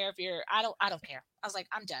 I don't care if you're I don't care." I was like,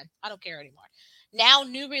 "I'm done. I don't care anymore." Now,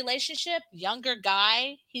 new relationship, younger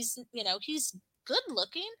guy. He's good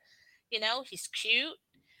looking, he's cute.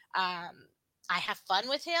 Um, I have fun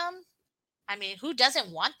with him. I mean, who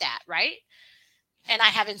doesn't want that, right? And I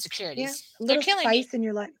have yeah, insecurities. a They're little killing me. spice in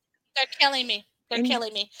your life. They're killing me. They're And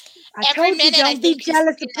killing me. I Every told you, minute I don't be think he's jealous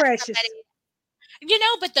looking of at Precious. somebody.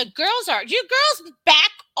 But the girls are, you girls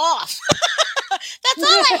back off. That's all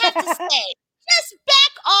I have to say. Just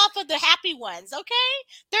back off of the happy ones, okay?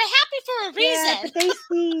 They're happy for a Yeah, reason. but they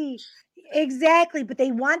see exactly, but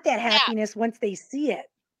they want that Yeah. happiness once they see it.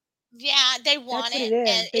 Yeah, they That's want what it. it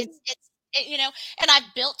And is. They it's And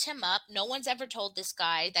I've built him up. No one's ever told this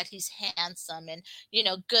guy that he's handsome and,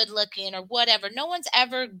 good looking or whatever. No one's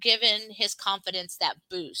ever given his confidence that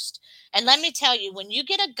boost. And let me tell you, when you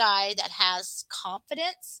get a guy that has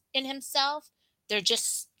confidence in himself, they're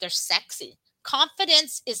sexy.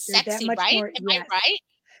 Confidence is They're that sexy, much right? more, Am I yes. right?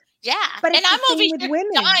 Yeah. But And it's the I'm over same with here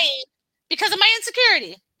women. dying because of my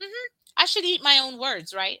insecurity. I should eat my own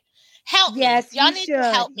words, right? Help me. Yes, Y'all you need to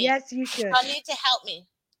should. help me. Yes, you should. Y'all need to help me.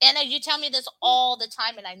 Anna, you tell me this all the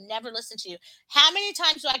time and I never listen to you. How many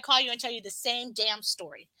times do I call you and tell you the same damn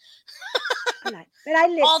story? A lot. But I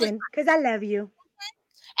All the listen because I love you.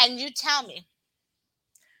 And you tell me.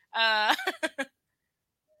 Uh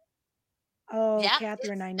Oh, yeah,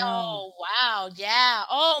 Catherine, I know. oh wow, yeah.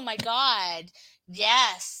 Oh my God.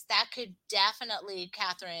 Yes, that could definitely,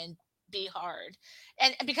 Catherine, be hard.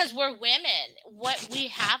 And because we're women, what we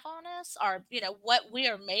have on us are, what we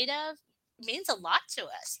are made of means a lot to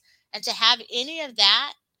us. And to have any of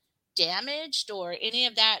that damaged or any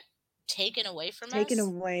of that taken away from Taken us,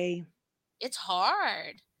 away. it's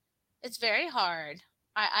hard. It's very hard.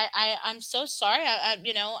 I'm so sorry. I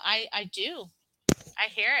do. I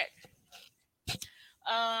hear it.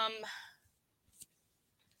 Um,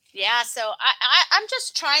 yeah. So I'm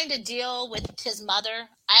just trying to deal with his mother.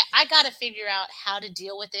 I got to figure out how to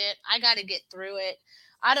deal with it. I got to get through it.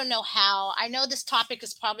 I don't know how. I know this topic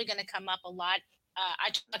is probably going to come up a lot. I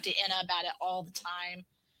talk to Anna about it all the time.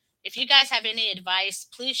 If you guys have any advice,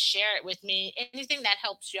 please share it with me. Anything that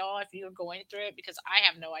helps y'all if you're going through it, because I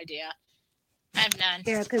have no idea. I have none.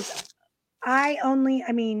 Yeah, because I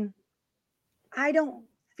mean, I don't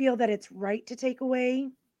feel that it's right to take away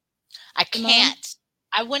I the mom. can't.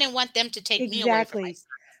 I wouldn't want them to take me away from my Exactly. son.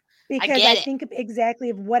 I Because I get it. think of exactly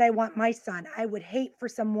of what I want my son. I would hate for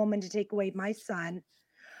some woman to take away my son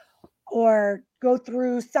or go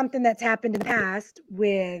through something that's happened in the past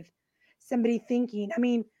with somebody thinking. I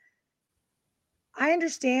mean, I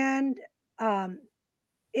understand um,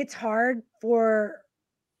 it's hard for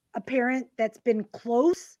a parent that's been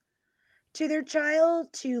close to their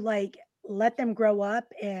child to like let them grow up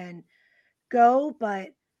and go, but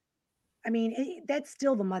I mean, that's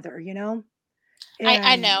still the mother, you know?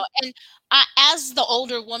 I And know, and as the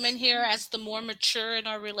older woman here, as the more mature in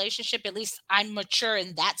our relationship, at least I'm mature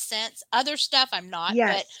in that sense. Other stuff I'm not, but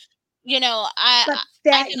yes, but I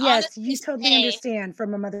that, can yes, honestly you totally say, understand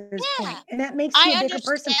from a mother's point. yeah, And that makes you I a bigger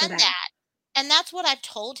person for understand that. that. And that's what I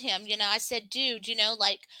told him. I said, dude,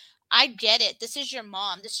 like, I get it. This is your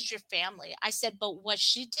mom. This is your family. I said, but what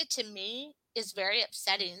she did to me is very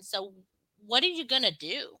upsetting. So what are you going to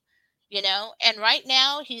do? And right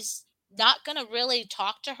now he's not going to really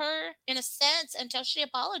talk to her in a sense until she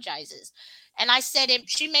apologizes. And I said,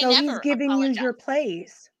 she may So he's never giving you apologize. your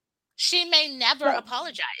place. She may never But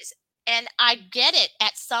apologize. And I get it.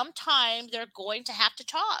 At some time, they're going to have to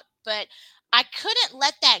talk, but I couldn't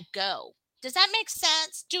let that go. Does that make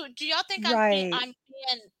sense? Do y'all think right,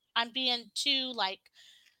 I'm being too like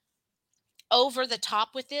over the top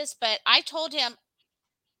with this? But I told him,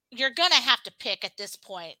 you're gonna have to pick at this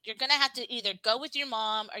point. You're gonna have to either go with your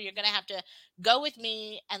mom or you're gonna have to go with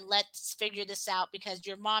me and let's figure this out because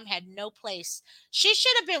your mom had no place. She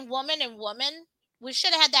should have been woman and woman. We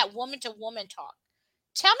should have had that woman to woman talk.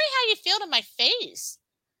 Tell me how you feel to my face.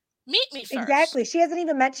 Meet me exactly. first. She hasn't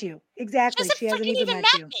even met you. She Exactly. hasn't She hasn't freaking even even met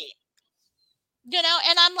met you. me.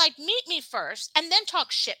 And I'm like, meet me first and then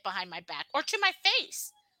talk shit behind my back or to my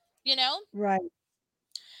face, you know? Right.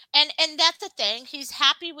 And that's the thing. He's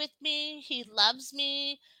happy with me. He loves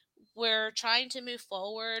me. We're trying to move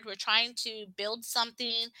forward. We're trying to build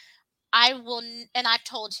something. And I've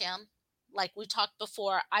told him, like we talked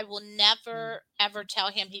before, I will Mm. never ever tell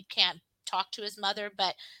him he can't talk to his mother,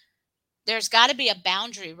 but there's got to be a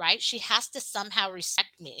boundary, right? She has to somehow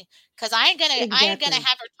respect me because I ain't gonna Exactly.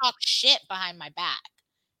 have her talk shit behind my back.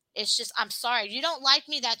 It's just, I'm sorry, you don't like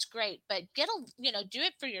me, that's great, but do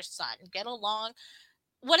it for your son. Get along.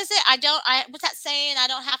 What is it? What's that saying?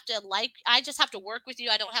 I just have to work with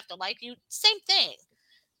you. I don't have to like you. Same thing,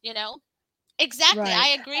 you know? Exactly.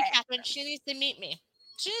 I Right. agree, Catherine. She needs to meet me.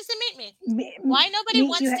 She needs to meet me. Me, Why nobody meet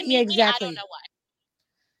wants you. to Yeah, meet me? I don't exactly. know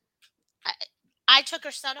why. I took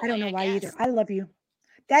her son I don't away, know I why either. guess. I love you.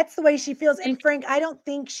 That's the way she feels. Maybe. And Frank, I don't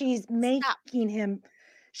think Stop.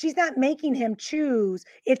 she's not making him choose.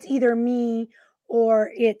 It's either me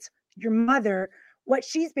or it's your mother. What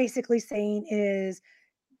she's basically saying is,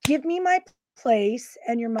 give me my place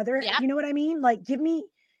and your mother, Yep. you know what I mean? Like give me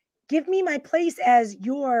my place as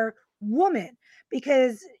your woman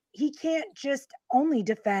because he can't just only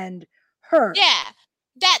defend her. Yeah.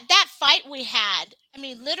 That fight we had, I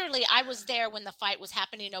mean, literally, I was there when the fight was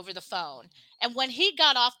happening over the phone. And when he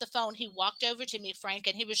got off the phone, he walked over to me, Frank,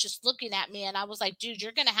 and he was just looking at me. And I was like, dude,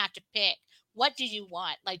 you're going to have to pick. What do you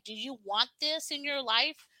want? Like, do you want this in your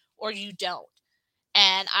life or you don't?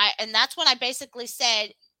 And that's when I basically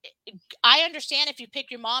said, I understand if you pick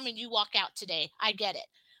your mom and you walk out today. I get it.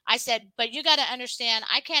 I said, but you got to understand,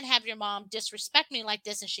 I can't have your mom disrespect me like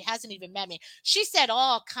this. And she hasn't even met me. She said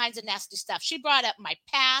all kinds of nasty stuff. She brought up my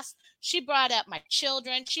past. She brought up my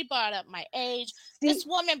children. She brought up my age. See, This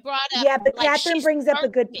woman brought up yeah, but like Catherine she's brings up a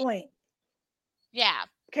 30 good me. point. Yeah.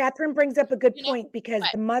 Catherine brings up a good You know point because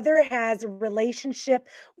what? the mother has a relationship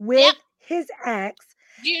Yep. with his ex,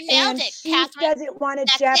 You nailed and it, she Catherine. doesn't want to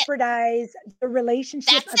That's it. jeopardize the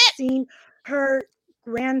relationship That's of it. seeing her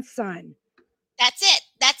grandson. That's it.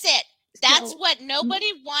 That's it. That's So, what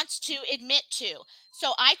nobody wants to admit to.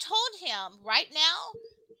 So I told him right now,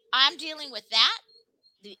 I'm dealing with that,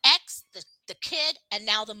 the ex, the kid, and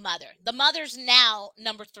now the mother. The mother's now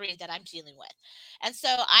number 3 that I'm dealing with. And so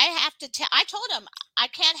I have to tell, I told him, I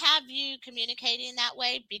can't have you communicating that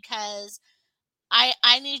way because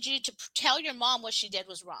I need you to tell your mom what she did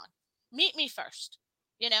was wrong. Meet me first.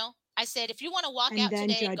 You know, I said, if you want to walk and out then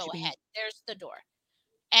today, judge go me. ahead. There's the door.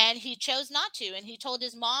 And he chose not to. And he told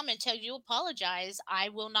his mom, until you apologize, I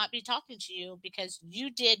will not be talking to you because you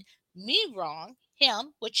did me wrong,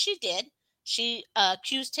 him, which she did. She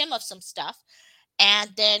accused him of some stuff.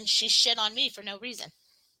 And then she shit on me for no reason.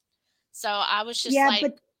 So I was just Yeah, like,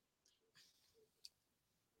 but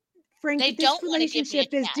Frank, they but this don't want to give me a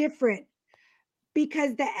relationship is chance. different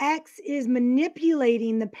because the ex is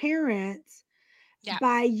manipulating the parents Yeah.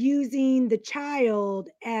 by using the child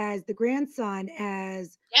as the grandson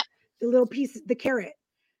as Yep. the little piece, the carrot.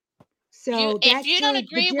 So If that you don't shows the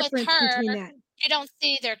agree with difference her, between that. you don't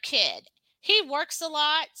see their kid. He works a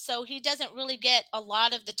lot, so he doesn't really get a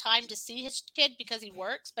lot of the time to see his kid because he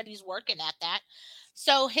works, but he's working at that.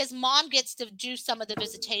 So his mom gets to do some of the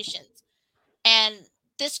visitations. And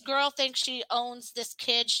this girl thinks she owns this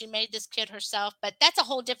kid. She made this kid herself, but that's a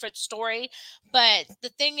whole different story. But the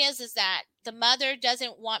thing is that the mother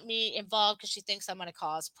doesn't want me involved because she thinks I'm going to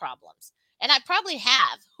cause problems. And I probably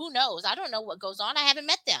have. Who knows? I don't know what goes on. I haven't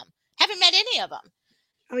met them. Haven't met any of them.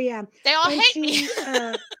 Oh yeah. They all And hate me.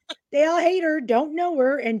 they all hate her, don't know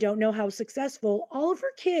her, and don't know how successful all of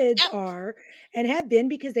her kids Yep. are and have been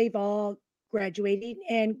because they've all graduated.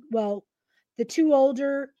 And well, the 2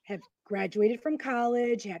 older have graduated from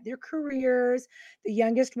college, have their careers. The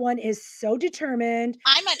youngest one is so determined,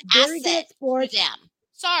 I'm an very good asset at to sports. them.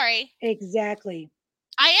 Sorry. Exactly.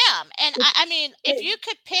 I am. And But I mean, if it, you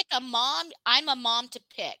could pick a mom, I'm a mom to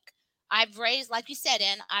pick. I've raised, like you said,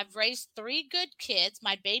 and I've raised 3 good kids.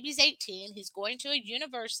 My baby's 18. He's going to a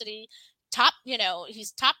university, top,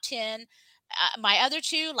 he's top 10. My other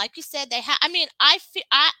 2, like you said, they have, I mean,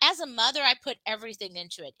 as a mother, I put everything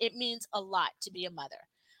into it. It means a lot to be a mother.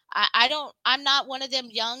 I'm not one of them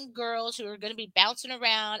young girls who are going to be bouncing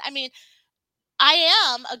around. I mean,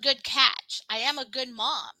 I am a good catch. I am a good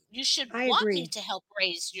mom. You should I want me agree. to help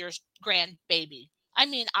raise your grandbaby. I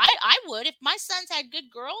mean, I would. If my sons had good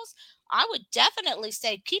girls, I would definitely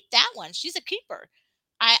say, keep that one. She's a keeper.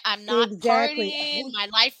 I'm not Exactly. partying. Oh, My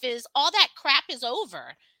life is, all that crap is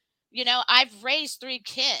over. I've raised 3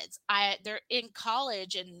 kids. They're in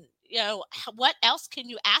college, and what else can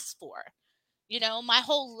you ask for? My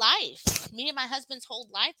whole life, me and my husband's whole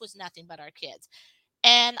life was nothing but our kids.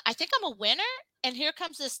 And I think I'm a winner. And here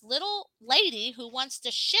comes this little lady who wants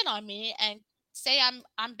to shit on me and say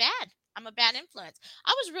I'm bad. I'm a bad influence.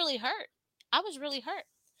 I was really hurt. I was really hurt.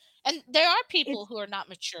 And there are people it's who are not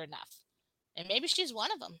mature enough. And maybe she's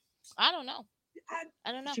one of them. I don't know. I,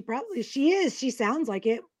 I don't know. she is. She sounds like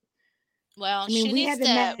it. Well, I mean, she we needs haven't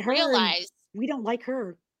to met her and realize, we don't like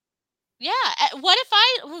her. yeah, what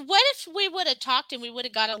if we would have talked and we would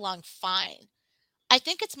have got along fine? I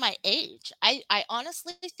think it's my age. I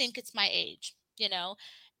honestly think it's my age,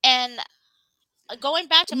 And going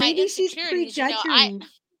back to my Maybe she's insecurities, I know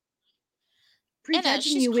prejudging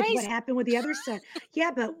she's you with what crazy. happened with the other son.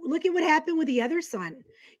 Yeah, but look at what happened with the other son.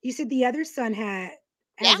 You said the other son Yeah,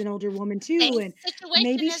 has an older woman same too, and situation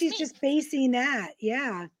maybe as she's me. just basing that.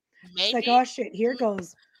 Yeah. She's like, Maybe. oh shit, here Mm,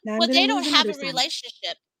 goes. Now I'm Well, gonna they don't lose have another a son.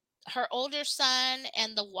 relationship. Her older son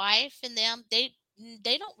and the wife and them, they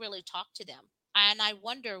don't really talk to them. And I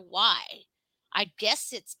wonder why. I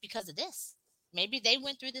guess it's because of this. Maybe they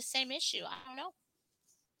went through the same issue. I don't know.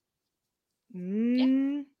 Yeah.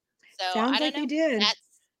 Mm, So I sounds don't like they know. did.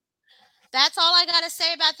 That's all I got to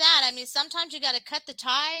say about that. I mean, sometimes you got to cut the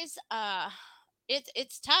ties.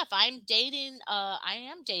 It's tough. I am dating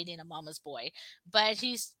a mama's boy, but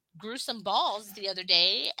he's grew some balls the other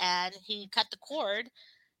day and he cut the cord.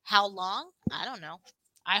 How long? I don't know.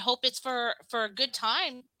 I hope it's for a good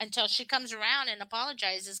time until she comes around and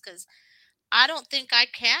apologizes because I don't think I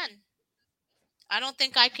can. I don't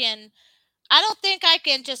think I can. I don't think I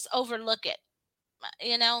can just overlook it.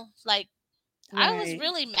 Like I was Right.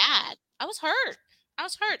 really mad. I was hurt. I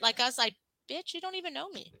was hurt. Like I was like, bitch, you don't even know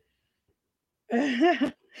me.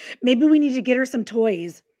 Maybe we need to get her some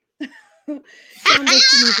toys. Sounds like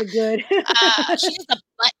she needs a good She needs a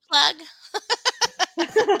butt plug.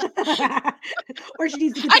 or she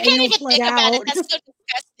needs to get I the can't anal even plug think about it. out. That's so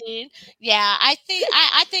disgusting. Yeah,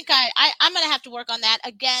 I'm gonna have to work on that.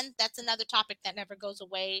 Again, that's another topic that never goes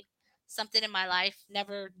away. Something in my life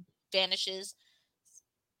never vanishes.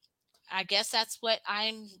 I guess that's what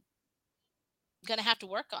I'm gonna have to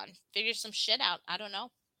work on. Figure some shit out. I don't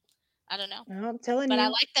know. I don't know. Well, I'm telling But I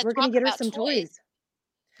you, like that we're gonna talk get her about some toys. toys.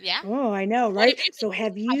 Yeah. Oh, I know, What right? have you been So using?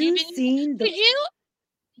 have Have you you been using? seen Do the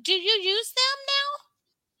you use them now?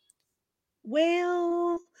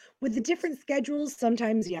 well, with the different schedules,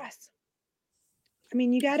 sometimes yes. I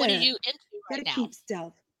mean, you What are gotta you into right gotta now? keep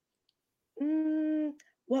stealth. Mm,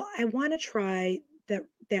 well, I want to try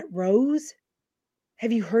that rose.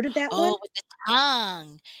 Have you heard of that one? Oh, with the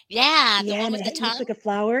tongue. Yeah, the Yeah, one and with the it looks tongue. like a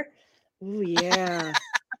flower. Oh yeah.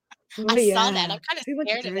 Oh I saw that. yeah. I'm kind of We want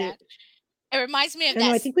to scared of try it. that. It reminds me I of don't know.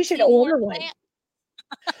 that I think we should Seymour order one. plant.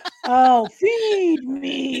 Oh, feed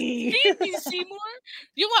me. Feed me, Seymour.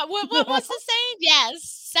 You want what was the saying? Yes,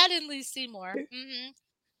 suddenly Seymour. Mhm.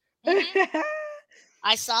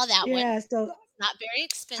 I saw that one. Yeah, so Not very I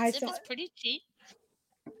expensive. saw It's pretty cheap.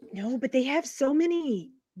 no, but they have so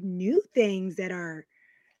many new things that are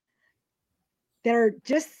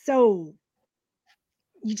just so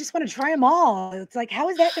you just want to try them all. It's like, how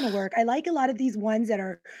is that going to work? I like a lot of these ones that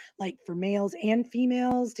are like for males and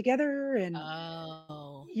females together, and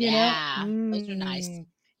Oh, you know, yeah. Those are nice.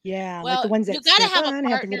 yeah, like the Well, ones you that gotta strap have a on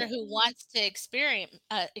have the partner little who wants to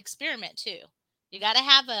experiment too. You gotta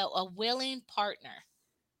have a willing partner.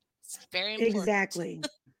 It's very important. exactly.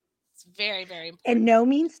 It's very, very And important. no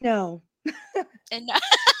means no. And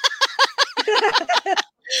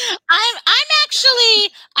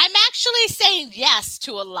I'm actually saying yes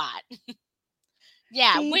to a lot.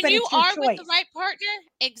 Yeah, See, when but you it's your are with the choice. right partner,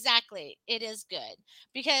 exactly, it is good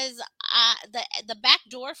because the back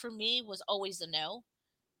door for me was always a no.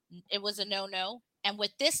 It was a no no, and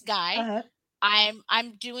with this guy, Uh-huh.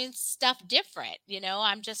 I'm doing stuff different.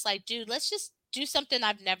 I'm just like, dude, let's just do something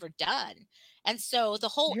I've never done. And so the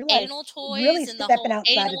whole You're like anal really toys and the stepping whole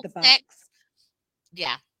outside of anal the sex. box.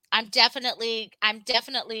 Yeah. I'm definitely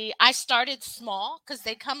I started small because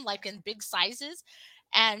they come like in big sizes.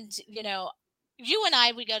 And you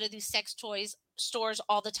and we go to these sex toys stores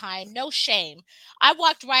all the time. No shame. I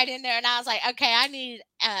walked right in there and I was like, okay, I need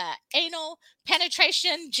anal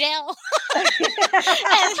penetration gel.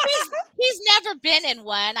 And he's never been in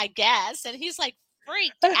one, I guess, and he's like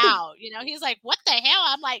freaked out. He's like, "What the hell?"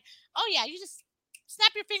 I'm like, "Oh yeah, you just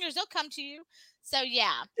snap your fingers, they'll come to you." So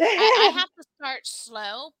yeah, I have to start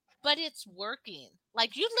slow, but it's working.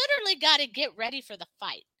 Like you literally got to get ready for the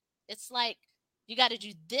fight. It's like you got to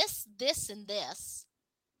do this, this, and this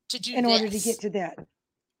to do In order to get this. to that.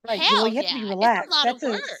 Right. Well, Hell you have to be yeah, it's a relaxed. lot of That's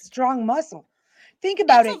a work. strong muscle. Think It's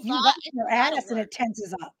about a it. You lot. rub It's your a lot of ass and work. it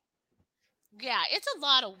tenses up. Yeah, it's a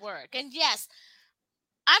lot of work. And yes,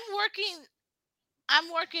 I'm working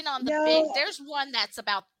I'm working on the big No. there's one that's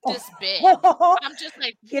about this big. Oh, I'm just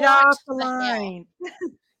like, get off "What the the hell?" line.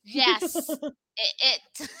 Yes. It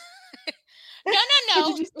No, no, Did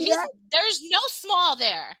no. you see that? There's no small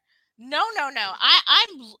there. No, no, no.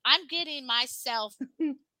 I'm getting myself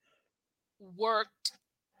worked.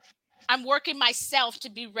 I'm working myself to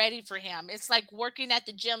be ready for him. It's like working at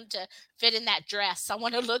the gym to fit in that dress. I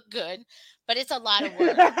want to look good, but it's a lot of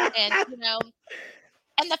work. And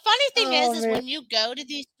And the funny thing Oh is man. when you go to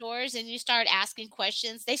these stores and you start asking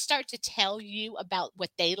questions, they start to tell you about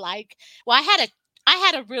what they like. Well, I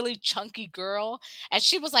had a really chunky girl and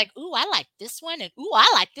she was like, "Ooh, I like this one and ooh,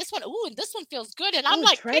 I like this one. Ooh, and this one feels good." And I'm Oh,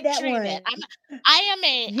 like try that picturing it. one. I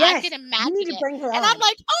Yes, can you need imagine to it. bring her And I'm on.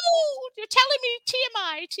 like, "Oh, you're telling me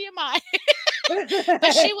TMI, TMI."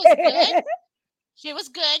 But she was good. She was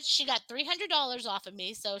good. She got $300 off of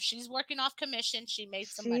me, so she's working off commission. She made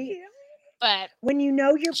some money. See, But when you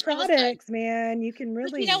know your she was good. products, man, you can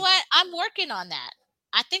But you know really. what? I'm working on that.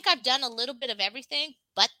 I think I've done a little bit of everything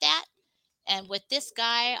but that. And with this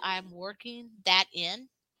guy, I'm working that in,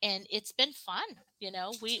 and it's been fun.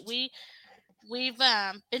 We've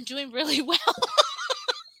been doing really well.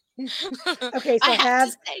 Okay, I so I have to have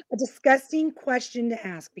say. a disgusting question to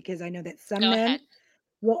ask because I know that some Go men ahead.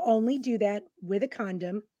 will only do that with a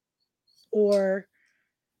condom. or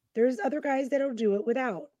there's other guys that'll do it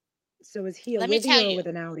without. So is he a Let me withy tell or you, with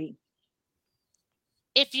an outie?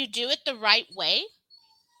 if you do it the right way,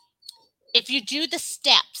 if you do the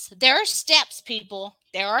steps, there are steps, people.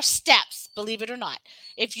 There are steps, believe it or not.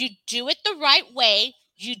 If you do it the right way,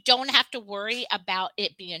 you don't have to worry about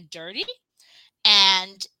it being dirty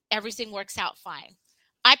and everything works out fine.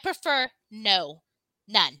 I prefer none.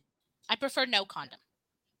 I prefer no condom.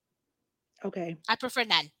 Okay. I prefer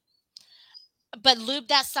none. But lube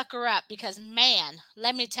that sucker up because, man,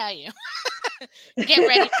 let me tell you, get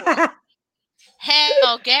ready for it.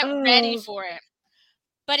 Hell, get ready Oh, for it.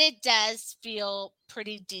 But it does feel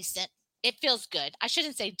pretty decent. It feels good. I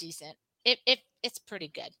shouldn't say decent. It's pretty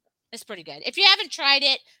good. It's pretty good. If you haven't tried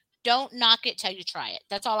it, don't knock it till you try it.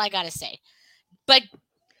 That's all I gotta say. But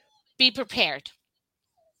be prepared.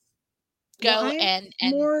 well, Go I'm and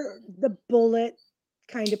more the bullet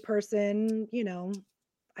kind of person, you know.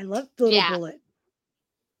 I love the little yeah. bullet.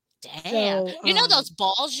 Damn. So, You know those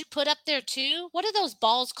balls you put up there too? What are those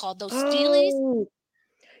balls called? Those steelies? oh,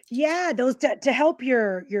 yeah, those to help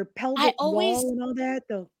your I pelvic wall always and all that,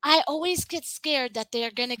 though. I always get scared that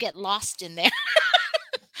they're gonna get lost in there.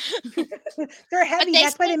 They're But heavy. they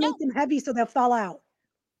That's why say they make no. them heavy so they'll fall out.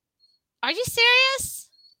 Are you serious?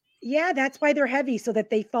 Yeah, that's why they're heavy so that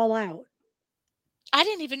they fall out. I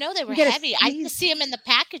didn't even know they were You gotta heavy. I squeeze. just see them in the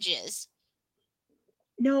packages.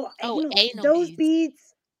 No, Oh, anal those beads.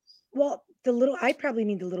 beads, well, the little I probably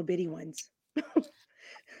need the little bitty ones.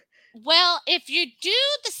 Well, if you do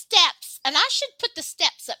the steps, and I should put the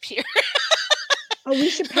steps up here. Oh, we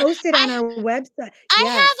should post it on I our website. I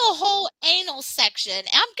Yes. have a whole anal section.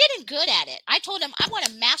 I'm getting good at it. I told him I want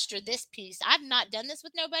to master this piece. I've not done this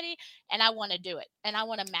with nobody, and I want to do it, and I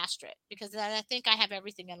want to master it because then I think I have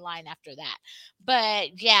everything in line after that.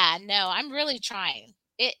 But yeah, no, I'm really trying.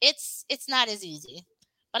 It's not as easy,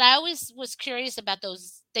 but I always was curious about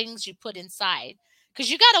those things you put inside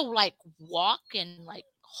because you got to like walk and like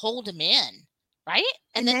hold them in, right?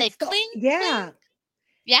 And And then they that's the cling, cling. yeah.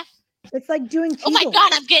 Yeah. It's like doing Oh my God, Kegels.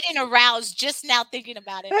 I'm getting aroused just now thinking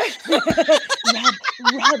about it. Rub,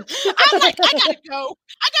 rub. I'm like, I gotta go.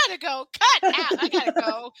 I gotta go. Cut out. I gotta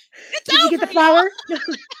go. It's Did you get the over, y'all. flower?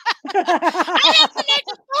 I have to make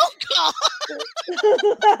a phone call.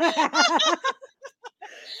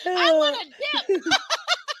 I want a dip.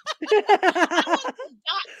 I want some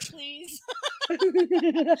dots, please.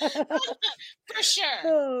 For sure.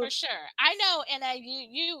 Oh, For sure. I know, and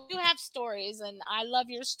you have stories, and I love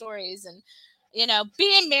your stories, and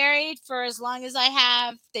being married for as long as I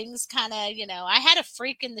have, things kind of, I had a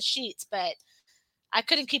freak in the sheets, but I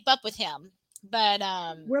couldn't keep up with him. But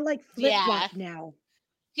we're like flip yeah. flop now.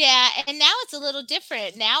 Yeah, and now it's a little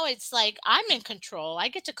different. Now it's like I'm in control. I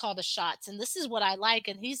get to call the shots, and this is what I like.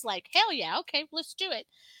 And he's like, "Hell yeah, okay, let's do it."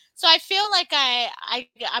 So I feel like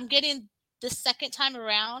I'm getting this second time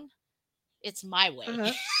around. It's my way,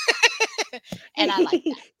 Uh-huh. and I like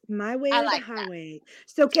that. My way I or the like that. highway.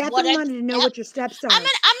 So What Catherine are wanted to know yep. what your steps I'm are. gonna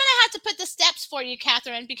I'm gonna have to put the steps for you,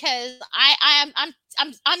 Catherine, because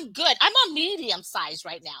I'm good. I'm on medium size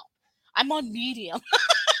right now. I'm on medium,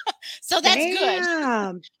 so that's good.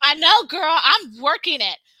 Damn. I know, girl. I'm working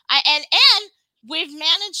it. And we've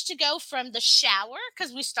managed to go from the shower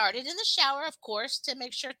because we started in the shower, of course, to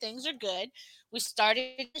make sure things are good. We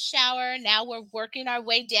started in the shower. Now we're working our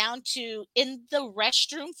way down to in the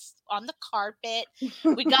restroom on the carpet.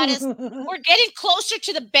 We got us. We're getting closer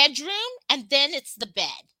to the bedroom, and then it's the bed.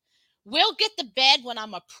 We'll get the bed when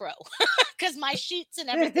I'm a pro because my sheets and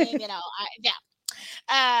everything.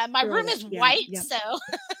 Yeah. My room Girl, is yeah, white, yep. so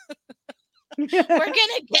we're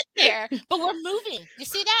gonna get there, but we're moving. You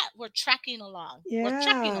see that? We're tracking along. We're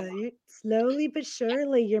trucking Yeah, along. slowly but Yeah,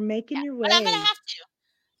 surely you're yeah. making your But I'm gonna way. have to.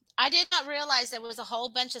 I did not realize there was a whole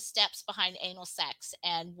bunch of steps behind anal sex,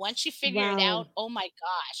 and once you figure it Wow. out, oh my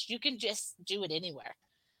gosh, you can just do it anywhere.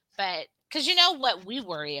 But because you know what we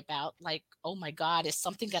worry about, like, oh my God, is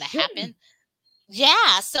something gonna Shouldn't. happen?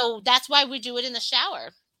 Yeah, so that's why we do it in the shower,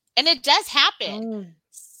 and it does happen. Oh,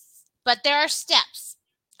 But there are steps.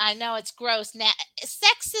 I know it's gross. Now,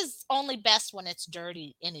 sex is only best when it's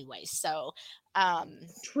dirty anyway. So, um,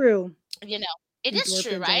 true. you know, it is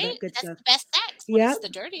true, Endorphins, all right? that good That's stuff. the best sex when it's Yep. the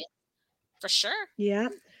dirtiest, for sure.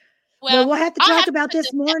 Yep. Well, Well, we'll have to I'll talk have to about put this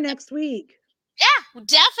the more steps up. next week. Yeah,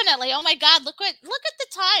 definitely. Oh my God, look at the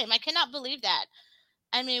time. I cannot believe that.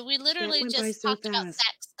 I mean, we That literally went by just so talked about fast.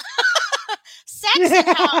 sex. Sex and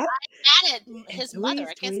how I mad at And his mother. sweet,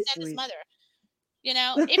 I can't sweet, stand his sweet. mother.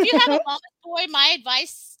 If you have a mama's boy, my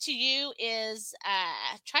advice to you is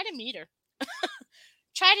try to meet her.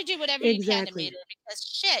 Try to do whatever you can to meet Exactly. her because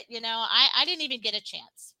shit, I didn't even get a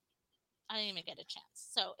chance. I didn't even get a chance.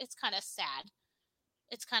 So it's kind of sad.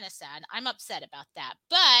 It's kind of sad. I'm upset about that.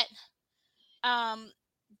 But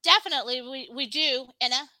definitely we do,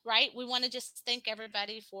 Anna, right? We want to just thank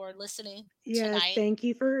everybody for listening Yes, tonight. thank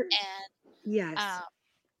you for, And yes.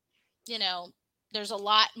 you know, there's a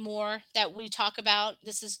lot more that we talk about.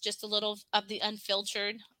 This is just a little of the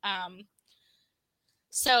unfiltered.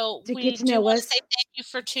 So To get we to do know want to say us thank you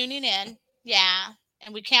for tuning in. Yeah.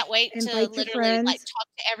 And we can't wait to invite your literally like friends. talk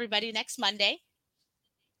to everybody next Monday.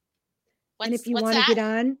 And if you What's want to that? get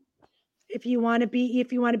on, if you want to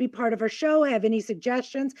be part of our show, have any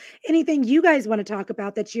suggestions, anything you guys want to talk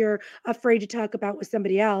about that you're afraid to talk about with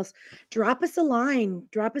somebody else, drop us a line,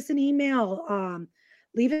 drop us an email,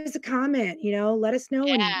 leave us a comment, let us know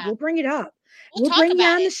and Yeah. we'll bring it up. We'll We'll talk bring you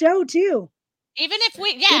about on the it. show too. Even if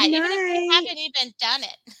we Good even if we night. haven't even done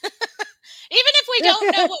it. Even if we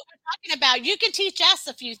don't know what we're talking about, you can teach us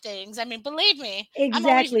a few things. I mean, believe me, I'm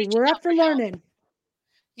always Exactly. reaching We're out up for for help. learning.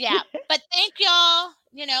 Yeah. But thank y'all.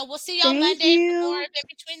 We'll see y'all Thank Monday for more you. of In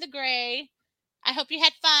Between the Gray. I hope you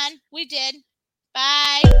had fun. We did.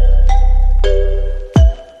 Bye.